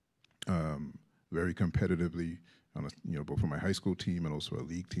 very competitively, on both for my high school team and also a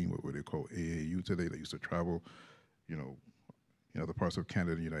league team, what they call AAU today. They used to travel, in other parts of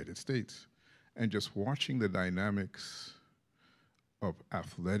Canada and the United States. And just watching the dynamics of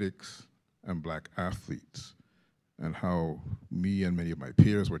athletics and Black athletes, and how me and many of my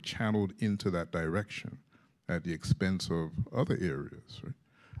peers were channeled into that direction at the expense of other areas, right?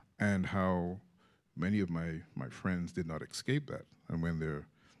 And how many of my friends did not escape that. And when their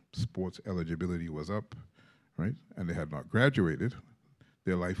sports eligibility was up, right, and they had not graduated,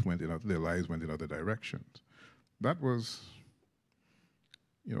 their lives went in other directions. That was,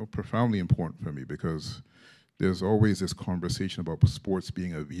 profoundly important for me, because there's always this conversation about sports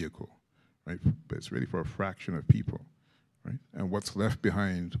being a vehicle, right? But it's really for a fraction of people, right? And what's left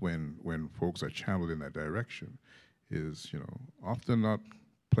behind when folks are channeled in that direction is, often not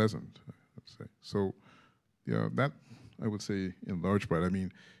pleasant, let's say. So, that, I would say, in large part, I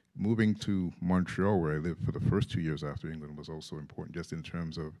mean, moving to Montreal, where I lived for the first 2 years after England, was also important, just in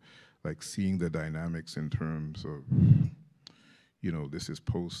terms of, like, seeing the dynamics in terms of, this is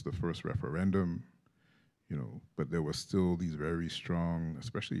post the first referendum, but there was still these very strong,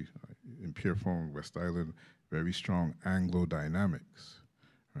 especially in Pierrefonds, West Island, very strong Anglo dynamics,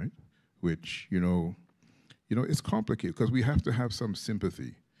 right? Which, it's complicated, because we have to have some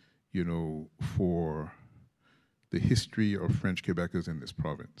sympathy, for the history of French Quebecers in this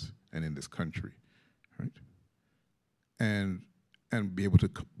province and in this country, right? And be able to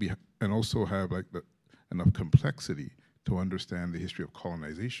and also have like enough complexity to understand the history of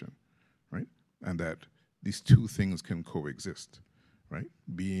colonization, right? And that these two things can coexist, right?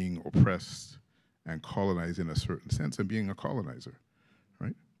 Being oppressed and colonized in a certain sense, and being a colonizer,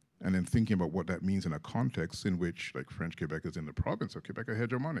 right? And then thinking about what that means in a context in which, like, French Quebecers in the province of Quebec are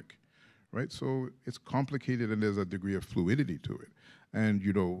hegemonic, right? So it's complicated, and there's a degree of fluidity to it. And,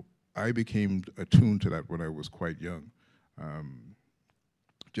 I became attuned to that when I was quite young,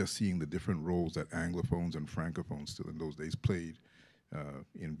 just seeing the different roles that Anglophones and Francophones still in those days played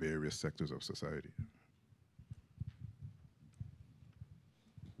in various sectors of society.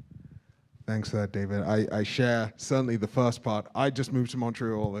 Thanks for that, David. I share certainly the first part. I just moved to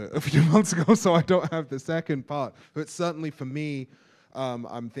Montreal a few months ago, so I don't have the second part. But certainly for me,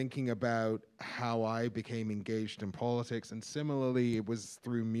 I'm thinking about how I became engaged in politics, and similarly, it was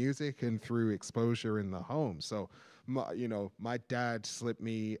through music and through exposure in the home. So, my dad slipped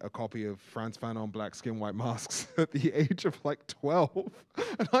me a copy of Frantz Fanon, Black Skin, White Masks at the age of like 12.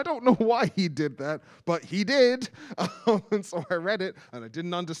 And I don't know why he did that, but he did. And so I read it, and I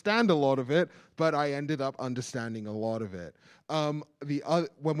didn't understand a lot of it, but I ended up understanding a lot of it. When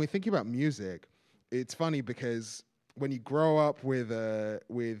we're thinking about music, it's funny because when you grow up with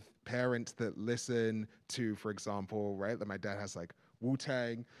parents that listen to, for example, right, like my dad has like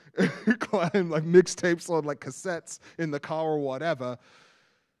Wu-Tang Clan, like mixtapes on like cassettes in the car or whatever.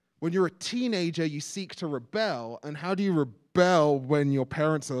 When you're a teenager, you seek to rebel. And how do you rebel when your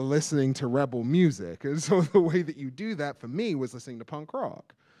parents are listening to rebel music? And so the way that you do that for me was listening to punk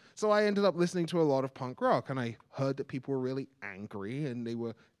rock. So I ended up listening to a lot of punk rock, and I heard that people were really angry, and they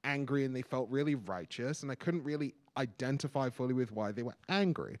were angry and they felt really righteous, and I couldn't really identify fully with why they were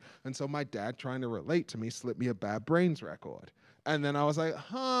angry. And so my dad, trying to relate to me, slipped me a Bad Brains record. And then I was like,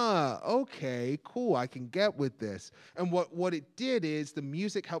 okay, cool, I can get with this. And what it did is the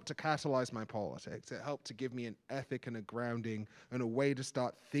music helped to catalyze my politics. It helped to give me an ethic and a grounding and a way to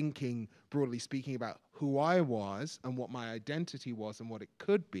start thinking, broadly speaking, about who I was and what my identity was and what it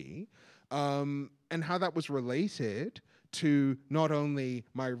could be, and how that was related to not only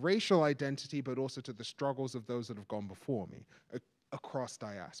my racial identity, but also to the struggles of those that have gone before me across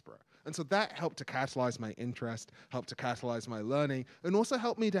diaspora. And so that helped to catalyze my interest, helped to catalyze my learning, and also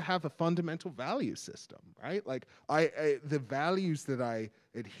helped me to have a fundamental value system, right? Like the values that I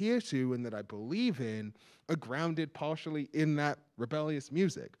adhere to and that I believe in are grounded partially in that rebellious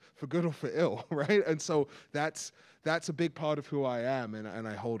music, for good or for ill, right? And so that's a big part of who I am, and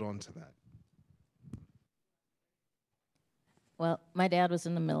I hold on to that. Well, my dad was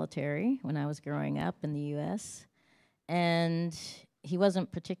in the military when I was growing up in the U.S., and he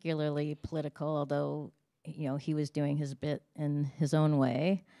wasn't particularly political, although, he was doing his bit in his own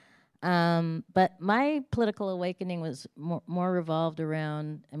way. But my political awakening was more revolved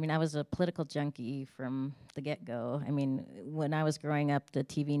around, I was a political junkie from the get-go. When I was growing up, the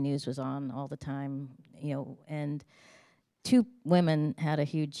TV news was on all the time, and two women had a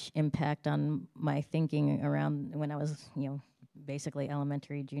huge impact on my thinking around when I was, basically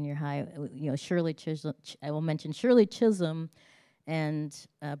elementary, junior high. Shirley Chisholm, I will mention Shirley Chisholm and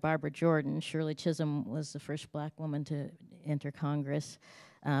Barbara Jordan. Shirley Chisholm was the first black woman to enter Congress.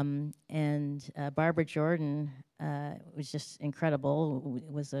 And Barbara Jordan was just incredible.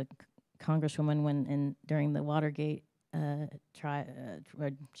 Was a congresswoman during the Watergate the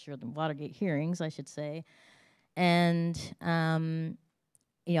Watergate hearings, I should say. And I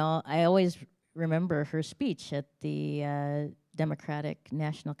always remember her speech at the Democratic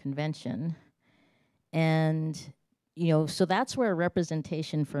National Convention, and so that's where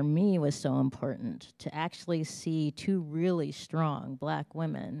representation for me was so important, to actually see two really strong Black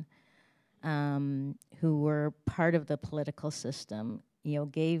women who were part of the political system,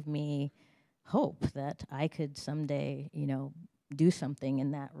 gave me hope that I could someday, do something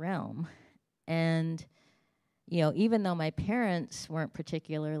in that realm. And, even though my parents weren't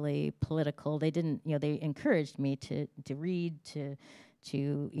particularly political, they didn't, they encouraged me to read, to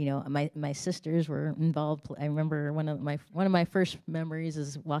my sisters were involved. I remember one of my first memories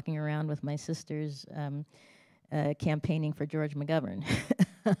is walking around with my sisters campaigning for George McGovern,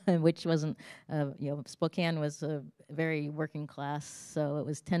 which wasn't, Spokane was a very working class, so it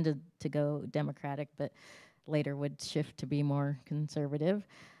was tended to go Democratic, but later would shift to be more conservative.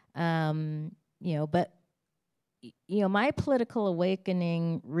 But my political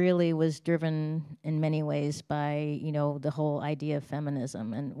awakening really was driven in many ways by, the whole idea of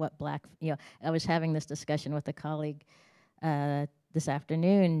feminism and what Black, I was having this discussion with a colleague this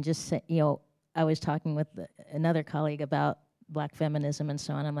afternoon, I was talking with another colleague about Black feminism and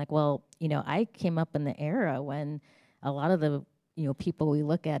so on. I'm like, well, I came up in the era when a lot of the, people we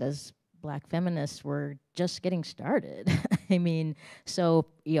look at as Black feminists were just getting started. I mean, so,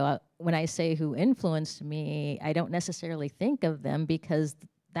 when I say who influenced me, I don't necessarily think of them because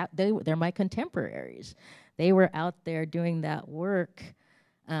they're my contemporaries. They were out there doing that work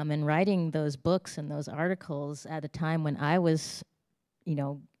and writing those books and those articles at a time when I was,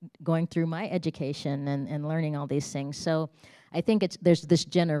 going through my education and learning all these things. So I think there's this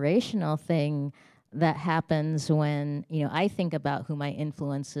generational thing that happens when, I think about who my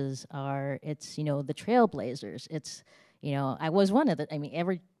influences are. It's, the trailblazers. It's, I was one of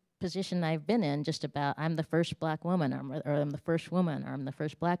every position I've been in, just about, I'm the first Black woman, or I'm the first woman, or I'm the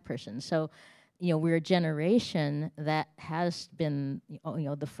first Black person. So, we're a generation that has been,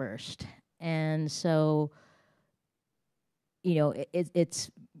 the first. And so,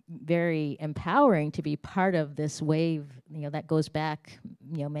 it's very empowering to be part of this wave, that goes back,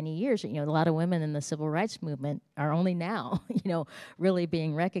 many years. A lot of women in the civil rights movement are only now, really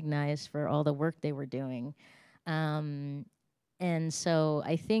being recognized for all the work they were doing. And so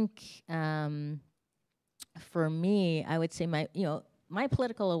I think for me, I would say my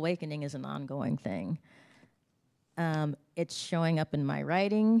political awakening is an ongoing thing. It's showing up in my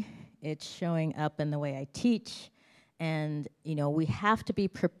writing. It's showing up in the way I teach. And, we have to be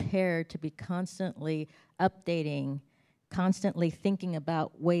prepared to be constantly updating, constantly thinking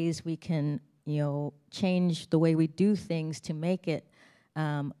about ways we can, change the way we do things to make it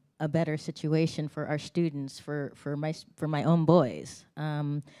a better situation for our students, for my own boys.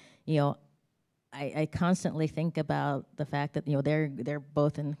 I constantly think about the fact that, they're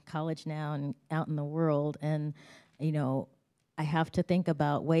both in college now and out in the world, and, I have to think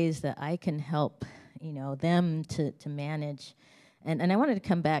about ways that I can help them to manage. And I wanted to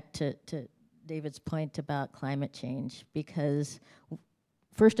come back to David's point about climate change, because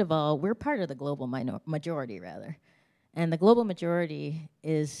first of all, we're part of the global majority, rather. And the global majority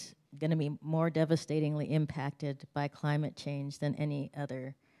is going to be more devastatingly impacted by climate change than any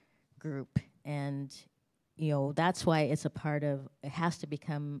other group. And, that's why it has to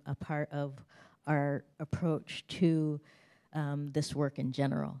become a part of our approach to this work in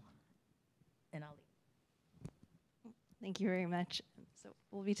general. And I'll leave. Thank you very much. So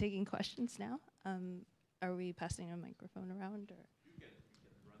we'll be taking questions now. Are we passing a microphone around, or? You can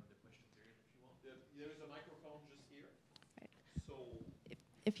run the question period if you want. There's a microphone just here. Right. So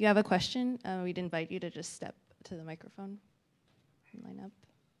if you have a question, we'd invite you to just step to the microphone and line up.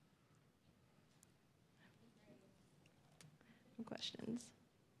 Questions?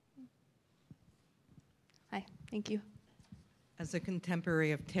 Hi, thank you. As a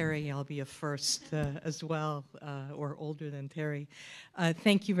contemporary of Terri, I'll be a first as well, or older than Terri.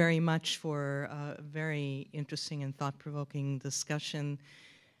 Thank you very much for a very interesting and thought-provoking discussion.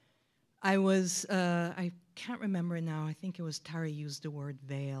 I can't remember now, I think it was Tari used the word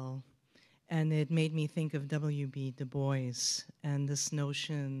veil, and it made me think of W.B. Du Bois and this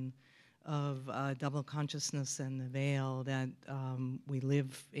notion of double consciousness and the veil that we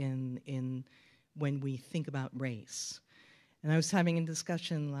live in when we think about race. And I was having a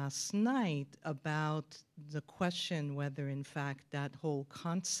discussion last night about the question whether, in fact, that whole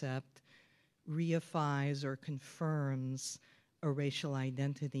concept reifies or confirms a racial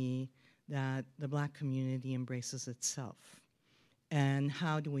identity that the Black community embraces itself. And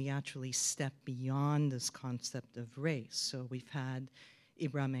how do we actually step beyond this concept of race? So we've had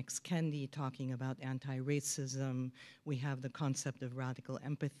Ibram X. Kendi talking about anti-racism. We have the concept of radical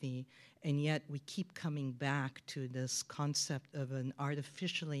empathy, and yet we keep coming back to this concept of an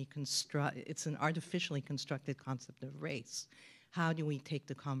artificially constructed concept of race. How do we take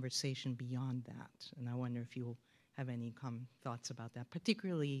the conversation beyond that? And I wonder if you have any thoughts about that,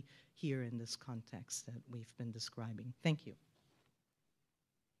 particularly here in this context that we've been describing. Thank you.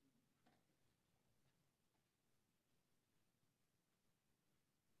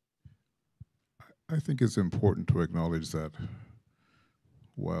 I think it's important to acknowledge that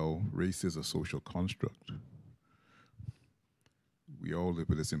while race is a social construct, we all live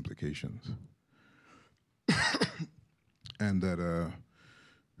with its implications. And that,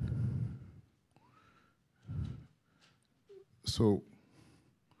 so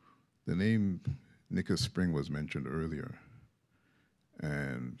the name Nicholas Spring was mentioned earlier,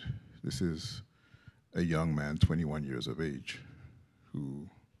 and this is a young man, 21 years of age, who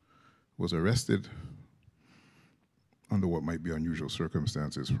was arrested under what might be unusual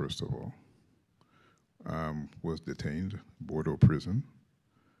circumstances, first of all, was detained, Bordeaux prison,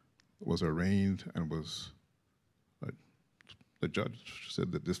 was arraigned, and was, the judge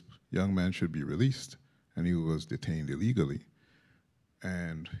said that this young man should be released, and he was detained illegally.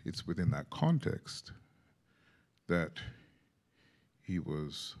 And it's within that context that he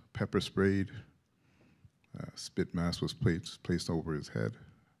was pepper sprayed, spit mask was placed over his head.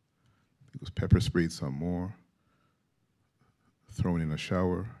 He was pepper sprayed some more, thrown in a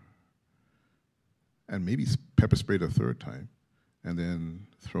shower, and maybe pepper sprayed a third time, and then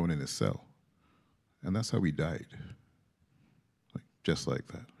thrown in a cell. And that's how he died, just like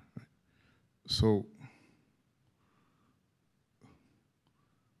that. Right? So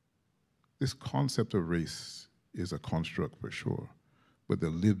this concept of race is a construct for sure, but the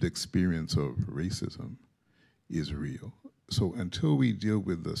lived experience of racism is real. So until we deal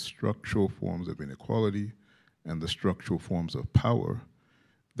with the structural forms of inequality and the structural forms of power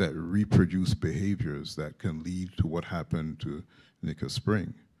that reproduce behaviors that can lead to what happened to Nicholas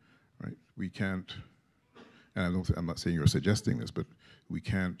Spring, right? We can't, and I'm not saying you're suggesting this, but we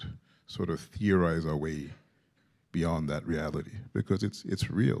can't sort of theorize our way beyond that reality because it's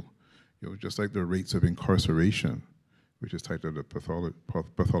real. You know, just like the rates of incarceration, which is tied to the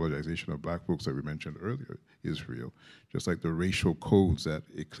pathologization of black folks that we mentioned earlier, is real. Just like the racial codes that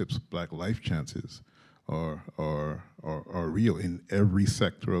eclipse black life chances are real in every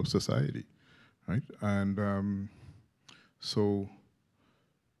sector of society, right? And so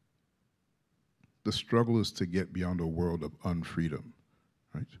the struggle is to get beyond a world of unfreedom,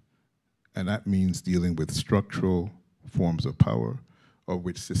 right? And that means dealing with structural forms of power, of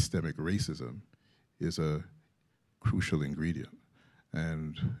which systemic racism is a crucial ingredient.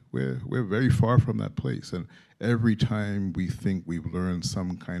 And we're very far from that place. And every time we think we've learned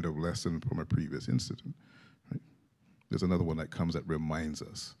some kind of lesson from a previous incident, right, there's another one that comes that reminds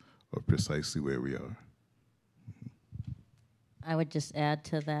us of precisely where we are. I would just add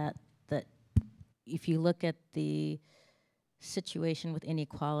to that if you look at the situation with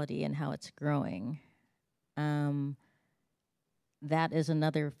inequality and how it's growing, that is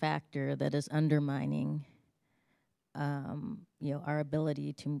another factor that is undermining our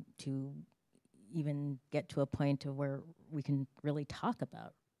ability to even get to a point of where we can really talk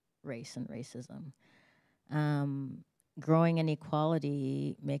about race and racism. Growing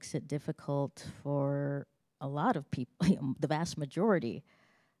inequality makes it difficult for a lot of people, the vast majority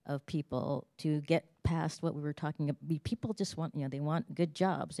of people, to get past what we were talking about. People just want, they want good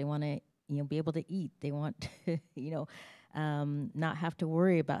jobs. They want to, be able to eat. They want to, not have to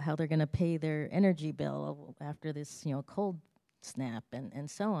worry about how they're going to pay their energy bill after this, cold snap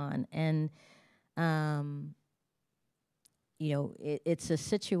and so on. And, it's a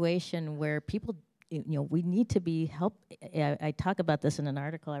situation where people, we need to be helped. I talk about this in an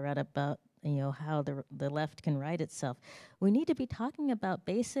article I read about, how the left can right itself. We need to be talking about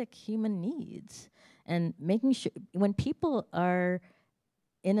basic human needs and making sure when people are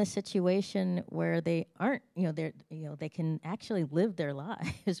in a situation where they aren't, they can actually live their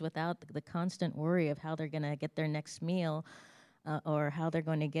lives without the constant worry of how they're going to get their next meal or how they're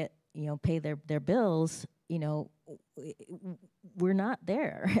going to get, pay their bills. We're not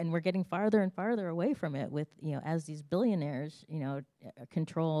there, and we're getting farther and farther away from it with, as these billionaires,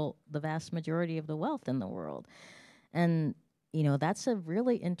 control the vast majority of the wealth in the world. And, that's a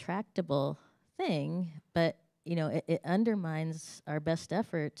really intractable thing, but, it undermines our best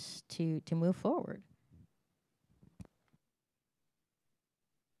efforts to move forward.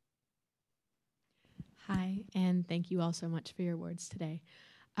 Hi, and thank you all so much for your words today.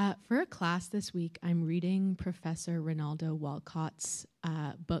 For a class this week, I'm reading Professor Ronaldo Walcott's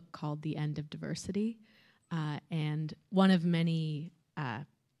book called The End of Diversity. And one of many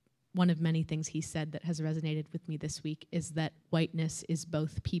things he said that has resonated with me this week is that whiteness is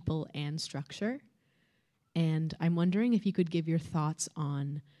both people and structure. And I'm wondering if you could give your thoughts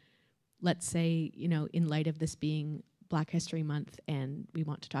on, let's say, in light of this being Black History Month and we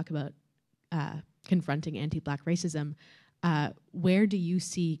want to talk about confronting anti-Black racism, where do you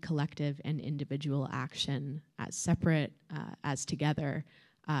see collective and individual action as separate, as together?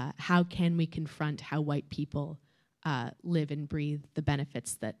 How can we confront how white people live and breathe the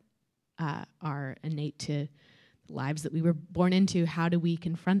benefits that are innate to lives that we were born into? How do we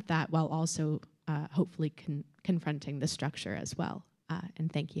confront that while also hopefully confronting the structure as well?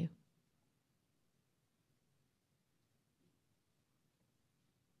 And thank you.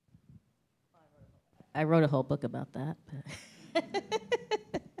 I wrote a whole book about that.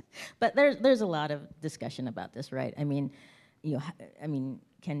 But there's a lot of discussion about this, right? I mean,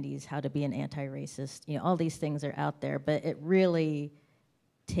 Kendi's How to Be an Anti-Racist, all these things are out there, but it really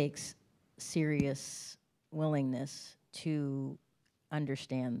takes serious willingness to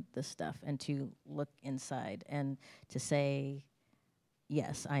understand this stuff and to look inside and to say,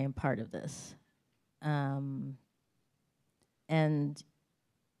 yes, I am part of this. And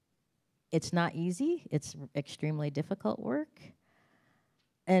it's not easy. It's extremely difficult work.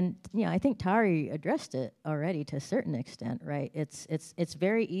 And I think Tari addressed it already to a certain extent, right? It's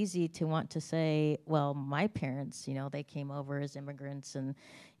very easy to want to say, well, my parents, they came over as immigrants and,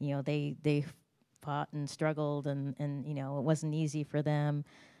 they fought and struggled and it wasn't easy for them.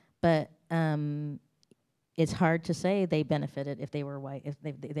 But it's hard to say they benefited if they were white, if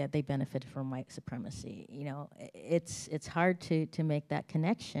they benefited from white supremacy. It's hard to make that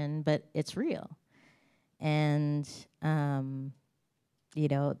connection, but it's real. And the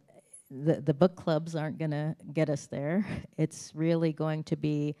book clubs aren't going to get us there. It's really going to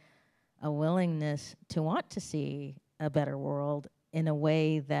be a willingness to want to see a better world in a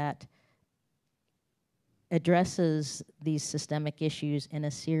way that addresses these systemic issues in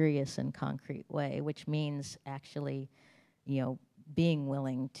a serious and concrete way, which means actually, being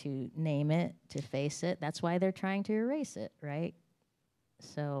willing to name it, to face it. That's why they're trying to erase it, right?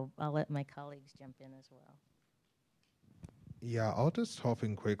 So I'll let my colleagues jump in as well. Yeah, I'll just hop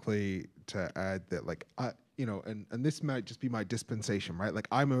in quickly to add that, and this might just be my dispensation, right? Like,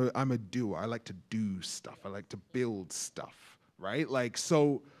 I'm a doer. I like to do stuff. I like to build stuff, right?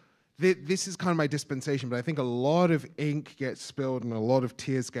 So this is kind of my dispensation, but I think a lot of ink gets spilled and a lot of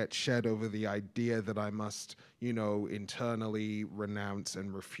tears get shed over the idea that I must, internally renounce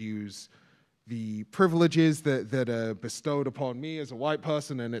and refuse the privileges that are bestowed upon me as a white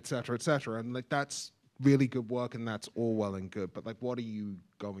person, and et cetera, et cetera. And that's really good work, and that's all well and good. But what are you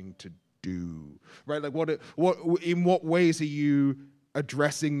going to do, right? In what ways are you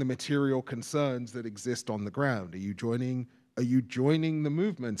addressing the material concerns that exist on the ground? Are you joining the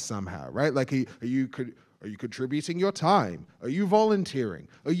movement somehow, right? Are you contributing your time? Are you volunteering?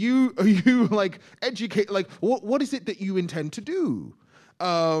 Are you educate? What is it that you intend to do?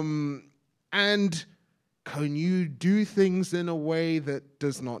 And can you do things in a way that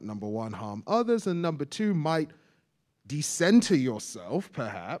does not, number one, harm others, and number two, might decenter yourself,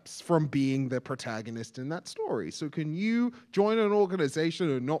 perhaps, from being the protagonist in that story? So can you join an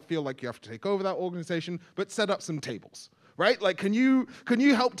organization and not feel like you have to take over that organization, but set up some tables, right? Can you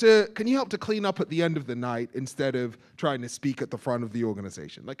help to clean up at the end of the night instead of trying to speak at the front of the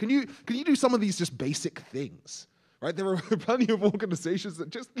organization? Can you do some of these just basic things, right? There are plenty of organizations that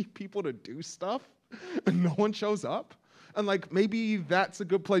just need people to do stuff, and no one shows up. And maybe that's a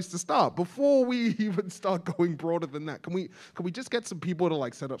good place to start before we even start going broader than that. Can we just get some people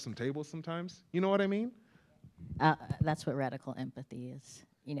to set up some tables sometimes? You know what I mean? That's what radical empathy is.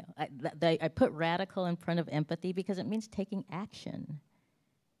 I put radical in front of empathy because it means taking action.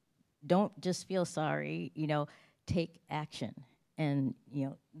 Don't just feel sorry, take action. And,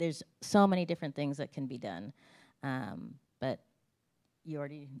 there's so many different things that can be done. But you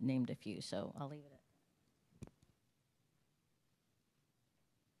already named a few, so I'll leave it at that.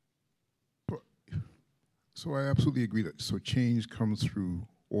 So I absolutely agree that change comes through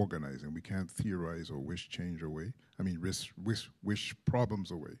organizing. We can't theorize or wish change away. Wish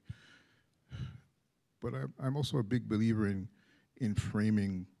problems away. But I'm also a big believer in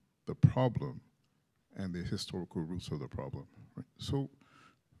framing the problem and the historical roots of the problem. Right? So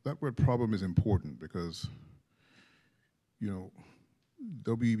that word problem is important because,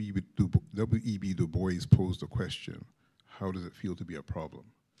 W.E.B. Du Bois posed the question, how does it feel to be a problem?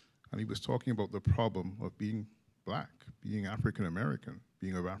 And he was talking about the problem of being black, being African American,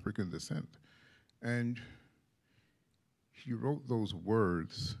 being of African descent. And he wrote those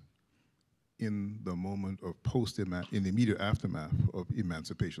words in the moment of in the immediate aftermath of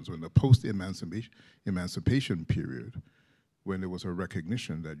emancipation. So in the post-emancipation period, when there was a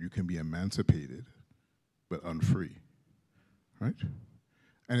recognition that you can be emancipated but unfree, right?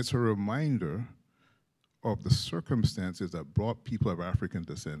 And it's a reminder of the circumstances that brought people of African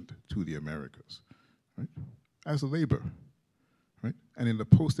descent to the Americas, right? As labor, right? And in the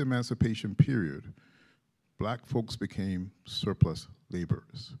post-emancipation period, black folks became surplus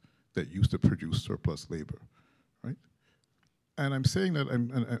laborers that used to produce surplus labor, right? And I'm saying that,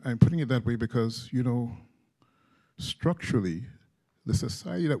 I'm putting it that way because, you know, structurally, the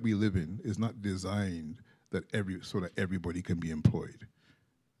society that we live in is not designed so that everybody can be employed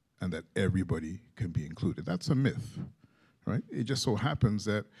and that everybody can be included. That's a myth, right? It just so happens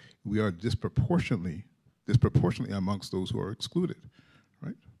that we are disproportionately amongst those who are excluded,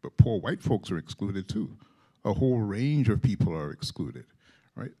 right? But poor white folks are excluded too. A whole range of people are excluded,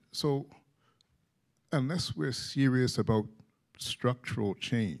 right? So unless we're serious about structural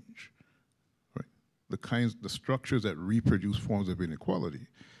change, right, the structures that reproduce forms of inequality,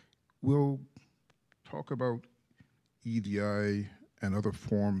 we'll talk about EDI and other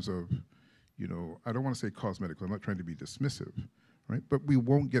forms of, you know, I don't want to say cosmetic, I'm not trying to be dismissive, right? But we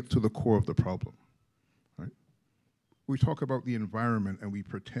won't get to the core of the problem, right? We talk about the environment and we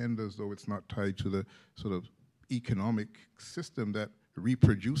pretend as though it's not tied to the sort of economic system that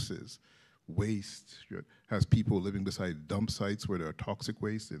reproduces waste, has people living beside dump sites where there are toxic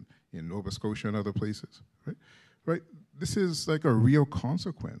waste in Nova Scotia and other places, right? Right? This is like a real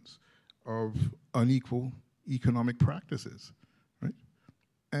consequence of unequal economic practices, right?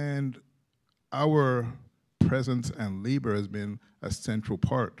 And our presence and labor has been a central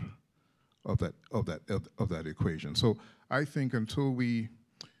part of that equation. So I think until we,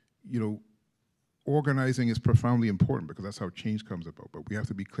 you know, organizing is profoundly important because that's how change comes about, but we have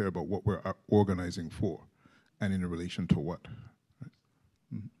to be clear about what we're organizing for and in relation to what. Right?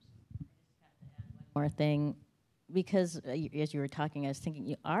 Mm-hmm. More thing, because as you were talking, I was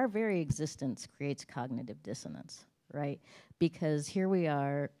thinking our very existence creates cognitive dissonance, right? Because here we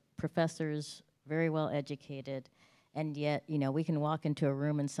are, professors, very well educated, and yet, you know, we can walk into a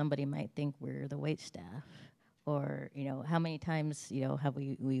room and somebody might think we're the wait staff. Or, you know, how many times, you know, have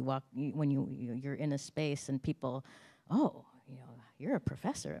we walk when you're in a space and people, oh, you know, you're a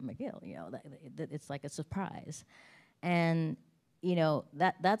professor at McGill, you know, it's like a surprise. And, you know,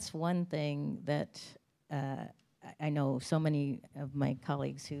 that's one thing that I know so many of my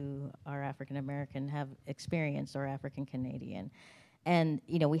colleagues who are African American have experienced, or African Canadian. And,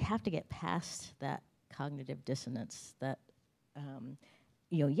 you know, we have to get past that cognitive dissonance that,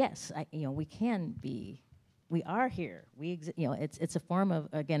 you know, yes, we can be. We are here. You know, it's a form of,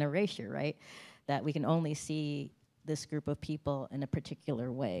 again, erasure, right? That we can only see this group of people in a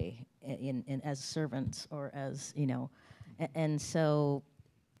particular way, in as servants or as, you know, and so,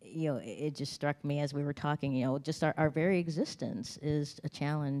 you know, it just struck me as we were talking, you know, just our very existence is a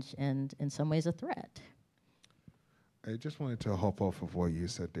challenge and in some ways a threat. I just wanted to hop off of what you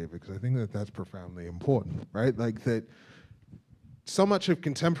said, David, because I think that that's profoundly important, right? Like that. So much of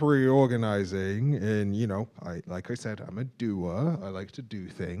contemporary organizing, and you know, like I said, I'm a doer. I like to do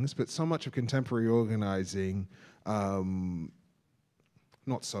things, but so much of contemporary organizing, not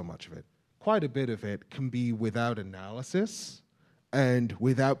so much of it, quite a bit of it can be without analysis and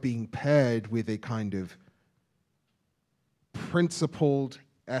without being paired with a kind of principled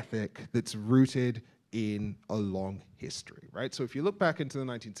ethic that's rooted in a long history, right? So if you look back into the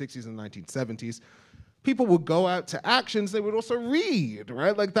 1960s and 1970s, people would go out to actions, they would also read,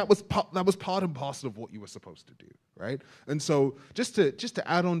 right? Like that was part and parcel of what you were supposed to do, right? And so just to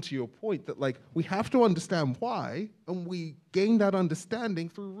add on to your point that like we have to understand why, and we gain that understanding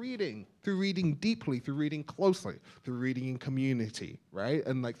through reading deeply, through reading closely, through reading in community, right?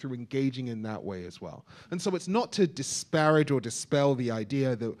 And like through engaging in that way as well. And so it's not to disparage or dispel the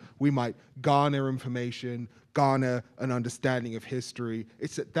idea that we might garner information, garner an understanding of history.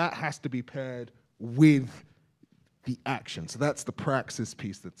 It's that has to be paired with the action. So that's the praxis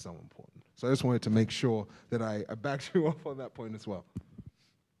piece that's so important. So I just wanted to make sure that I backed you up on that point as well.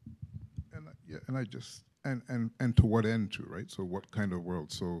 And to what end too, right? So what kind of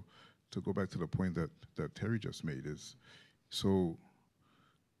world? So to go back to the point that Terri just made is, so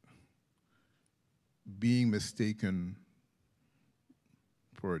being mistaken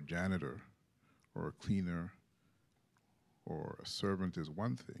for a janitor or a cleaner or a servant is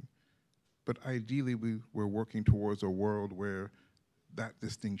one thing. But ideally, we're working towards a world where that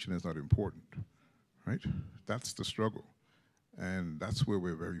distinction is not important, right? That's the struggle. And that's where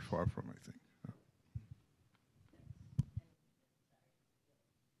we're very far from, I think.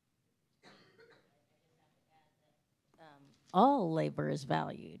 All labor is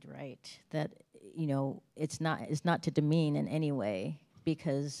valued, right? That, you know, it's not to demean in any way,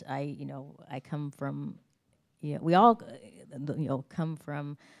 because I come from, we all, come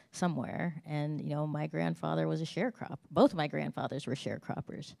from somewhere, and, my grandfather was a sharecropper. Both of my grandfathers were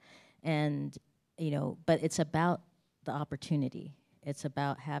sharecroppers, and, but it's about the opportunity. It's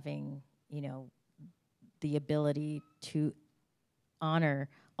about having, the ability to honor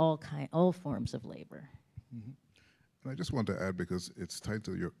all forms of labor. Mm-hmm. And I just want to add, because it's tied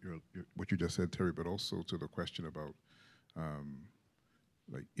to your what you just said, Terry, but also to the question about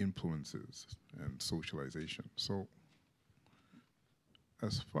like influences and socialization. So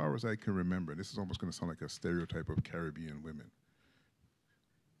as far as I can remember, this is almost going to sound like a stereotype of Caribbean women,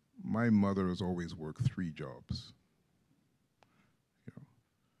 my mother has always worked 3 jobs.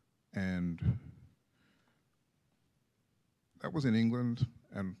 And that was in England,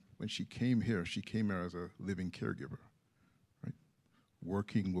 and when she came here as a living caregiver, right?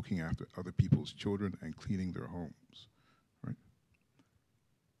 Working, looking after other people's children and cleaning their homes, right?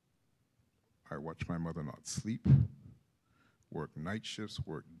 I watched my mother not sleep, work night shifts,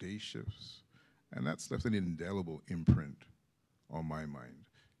 work day shifts, and that's left an indelible imprint on my mind.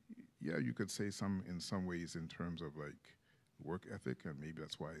 Yeah, you could say in some ways in terms of like work ethic, and maybe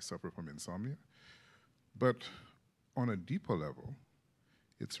that's why I suffer from insomnia. But on a deeper level,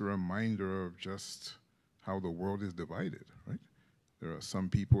 it's a reminder of just how the world is divided, right? There are some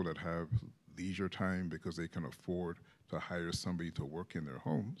people that have leisure time because they can afford to hire somebody to work in their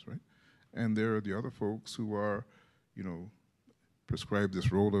homes, right? And there are the other folks who are, prescribed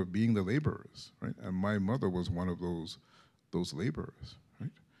this role of being the laborers, right? And my mother was one of those laborers,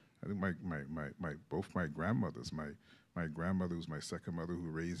 right? I think both my grandmothers, my grandmother was my second mother who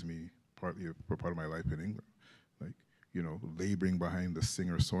raised me partly for part of my life in England, like, laboring behind the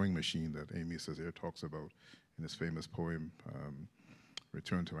Singer sewing machine that Amy Césaire talks about in his famous poem,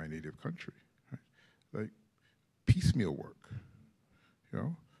 Return to My Native Country, right? Like piecemeal work,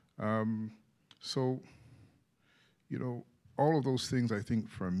 So, all of those things, I think,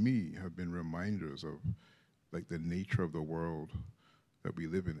 for me, have been reminders of like the nature of the world that we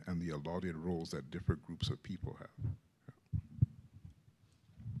live in and the allotted roles that different groups of people have.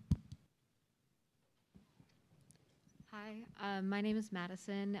 Hi, my name is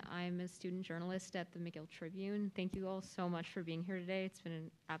Madison. I'm a student journalist at the McGill Tribune. Thank you all so much for being here today. It's been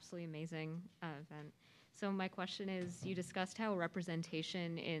an absolutely amazing event. So my question is, you discussed how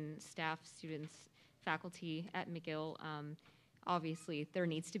representation in staff, students, faculty at McGill, obviously there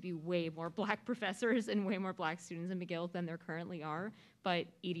needs to be way more Black professors and way more Black students in McGill than there currently are, but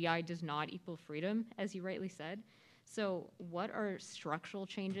EDI does not equal freedom, as you rightly said. So what are structural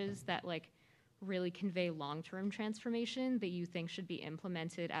changes that really convey long-term transformation that you think should be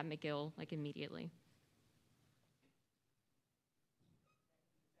implemented at McGill immediately?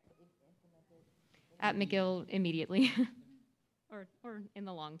 At McGill immediately, or in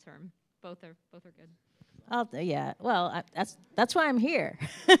the long term. Both are good. Yeah. Well, that's why I'm here.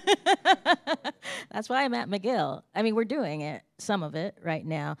 That's why I'm at McGill. I mean, we're doing it, some of it right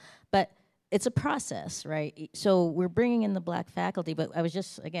now, but it's a process, right? So we're bringing in the Black faculty, but I was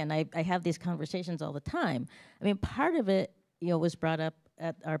just, again, I have these conversations all the time. I mean, part of it, was brought up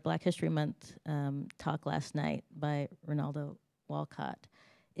at our Black History Month talk last night by Ronaldo Walcott,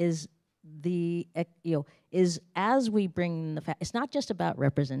 is is as we bring it's not just about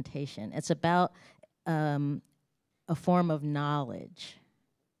representation, it's about a form of knowledge.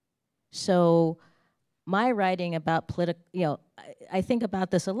 So my writing about political, I think about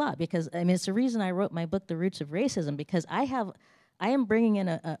this a lot because, I mean, it's the reason I wrote my book, The Roots of Racism, because I am bringing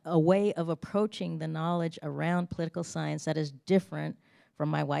in a way of approaching the knowledge around political science that is different from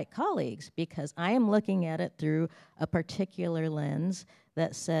my white colleagues, because I am looking at it through a particular lens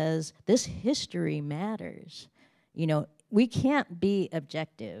that says this history matters. We can't be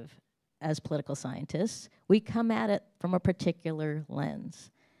objective as political scientists. We come at it from a particular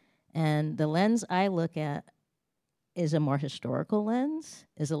lens. And the lens I look at is a more historical lens,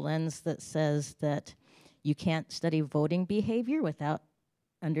 is a lens that says that you can't study voting behavior without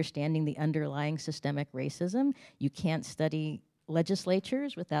understanding the underlying systemic racism. You can't study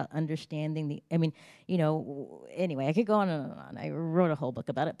legislatures without understanding anyway, I could go on and on. I wrote a whole book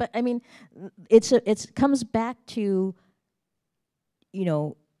about it. But I mean, it comes back to,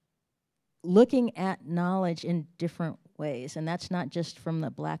 looking at knowledge in different ways. And that's not just from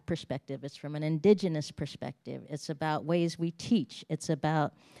the Black perspective, it's from an indigenous perspective. It's about ways we teach. It's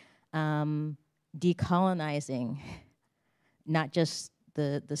about decolonizing not just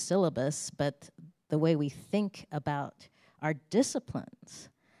the syllabus, but the way we think about our disciplines.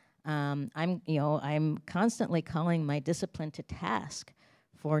 I'm constantly calling my discipline to task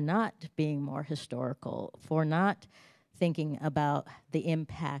for not being more historical, for not thinking about the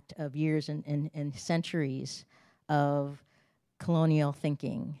impact of years and centuries of colonial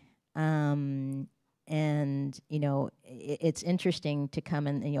thinking. It's interesting to come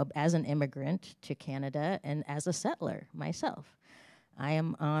in, as an immigrant to Canada and as a settler myself. I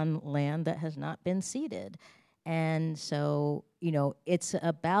am on land that has not been ceded. And so, it's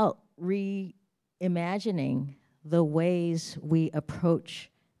about reimagining the ways we approach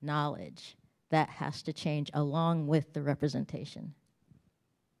knowledge. That has to change along with the representation.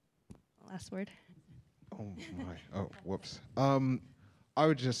 Last word. Oh my, oh, whoops. I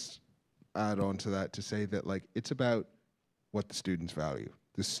would just add on to that to say that it's about what the students value.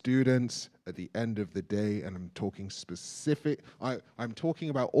 The students at the end of the day, and I'm talking I'm talking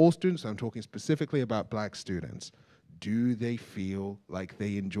about all students, I'm talking specifically about Black students. Do they feel like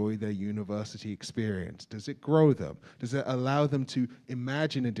they enjoy their university experience? Does it grow them? Does it allow them to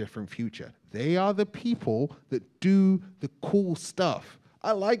imagine a different future? They are the people that do the cool stuff.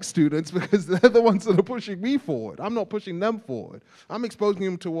 I like students because they're the ones that are pushing me forward. I'm not pushing them forward. I'm exposing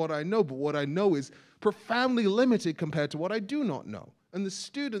them to what I know, but what I know is profoundly limited compared to what I do not know. And the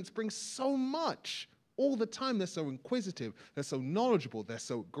students bring so much all the time. They're so inquisitive, they're so knowledgeable, they're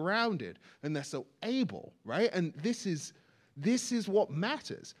so grounded, and they're so able, right? And this is what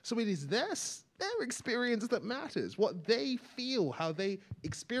matters. So it is their experience that matters. What they feel, how they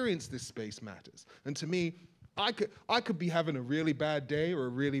experience this space matters. And to me, I could be having a really bad day or a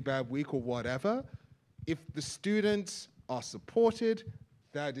really bad week or whatever. If the students are supported,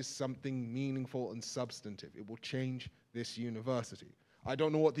 that is something meaningful and substantive. It will change this university. I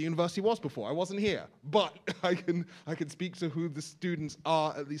don't know what the university was before. I wasn't here. But I can speak to who the students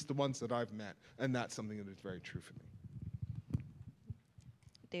are, at least the ones that I've met. And that's something that is very true for me.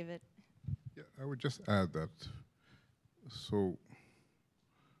 David. Yeah, I would just add that, so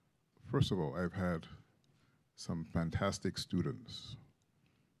first of all, I've had some fantastic students.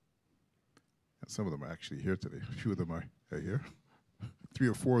 And some of them are actually here today. A few of them are here. 3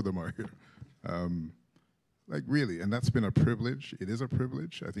 or 4 of them are here. Really, and that's been a privilege. It is a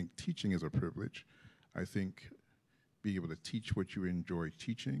privilege. I think teaching is a privilege. I think being able to teach what you enjoy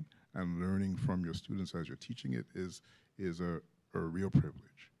teaching and learning from your students as you're teaching it is a real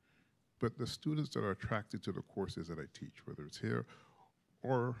privilege. But the students that are attracted to the courses that I teach, whether it's here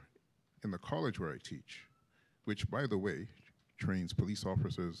or in the college where I teach, which, by the way, trains police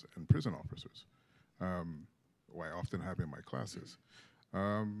officers and prison officers, who I often have in my classes.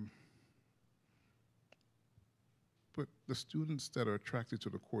 But the students that are attracted to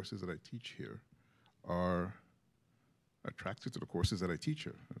the courses that I teach here are attracted to the courses that I teach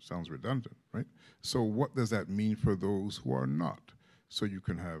here. It sounds redundant, right? So what does that mean for those who are not? So you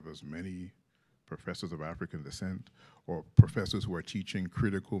can have as many professors of African descent or professors who are teaching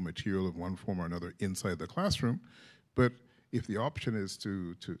critical material of one form or another inside the classroom, but if the option is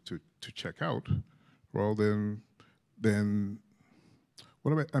to check out, well then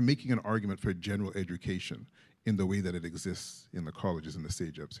what about, I'm making an argument for general education in the way that it exists in the colleges and the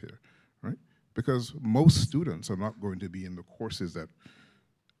SAGEPs here, right? Because most students are not going to be in the courses that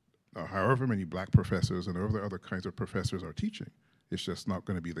however many Black professors and other kinds of professors are teaching. It's just not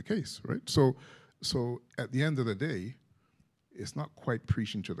going to be the case, right? So at the end of the day, it's not quite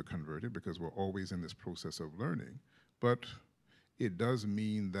preaching to the converted because we're always in this process of learning, but it does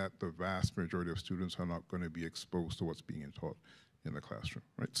mean that the vast majority of students are not going to be exposed to what's being taught in the classroom,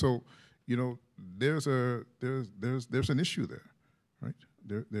 right? So, there's an issue there, right?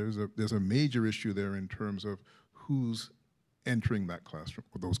 There's a major issue there in terms of who's entering that classroom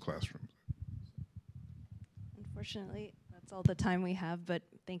or those classrooms. Unfortunately, that's all the time we have, but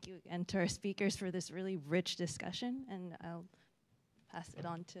thank you again to our speakers for this really rich discussion, and I'll pass it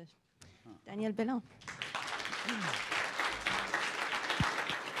on to Daniel Bellon.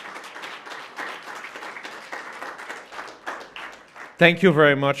 Thank you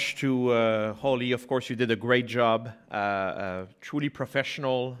very much to Holly. Of course, you did a great job, truly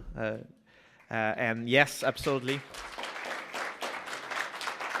professional, and yes, absolutely.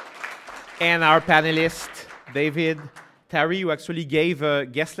 And our panelist, David, Tari, you actually gave a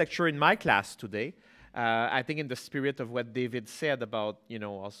guest lecture in my class today. I think in the spirit of what David said about,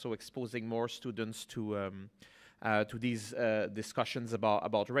 also exposing more students to to these discussions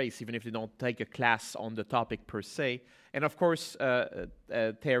about race, even if they don't take a class on the topic per se. And of course,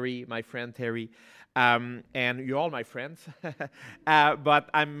 Terri, my friend Terri, and you're all my friends. But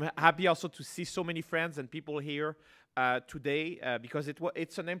I'm happy also to see so many friends and people here today because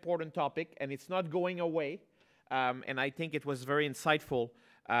it's an important topic and it's not going away. And I think it was very insightful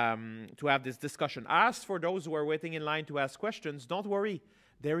to have this discussion. As for those who are waiting in line to ask questions, don't worry.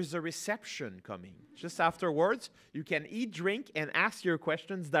 There is a reception coming. Just afterwards, you can eat, drink, and ask your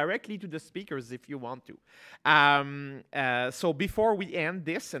questions directly to the speakers if you want to. So before we end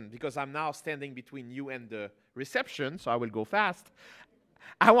this, and because I'm now standing between you and the reception, so I will go fast,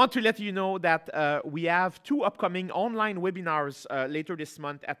 I want to let you know that we have 2 upcoming online webinars later this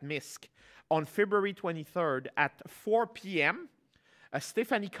month at MISC. On February 23rd at 4 p.m.,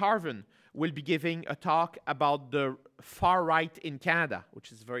 Stephanie Carvin will be giving a talk about the far right in Canada,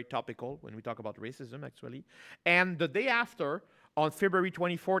 which is very topical when we talk about racism, actually. And the day after, on February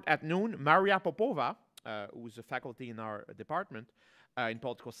 24th at noon, Maria Popova, who's a faculty in our department in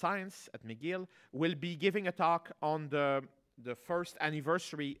political science at McGill, will be giving a talk on the first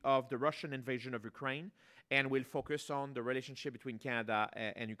anniversary of the Russian invasion of Ukraine, and will focus on the relationship between Canada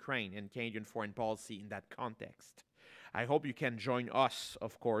and Ukraine and Canadian foreign policy in that context. I hope you can join us,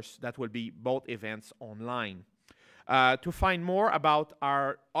 of course. That will be both events online. To find more about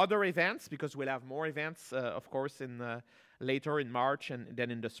our other events, because we'll have more events, of course, later in March and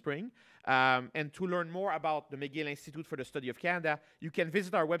then in the spring, and to learn more about the McGill Institute for the Study of Canada, you can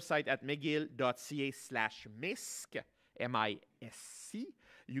visit our website at mcgill.ca/misc, M-I-S-C.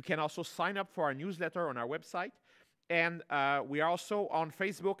 You can also sign up for our newsletter on our website. And we are also on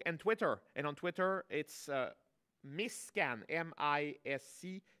Facebook and Twitter. And on Twitter, it's MISCAN,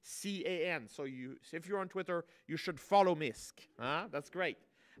 M-I-S-C-C-A-N. So if you're on Twitter, you should follow MISC. That's great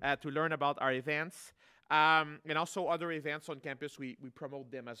to learn about our events. And also other events on campus, we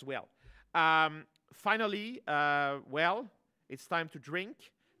promote them as well. Finally, well, it's time to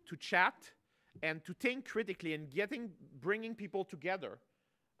drink, to chat, and to think critically and bringing people together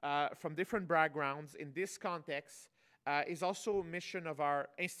from different backgrounds in this context is also a mission of our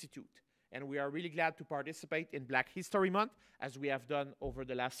institute. And we are really glad to participate in Black History Month, as we have done over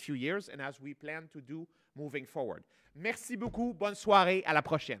the last few years and as we plan to do moving forward. Merci beaucoup. Bonne soirée. À la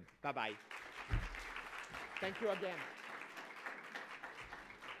prochaine. Bye-bye. Thank you again.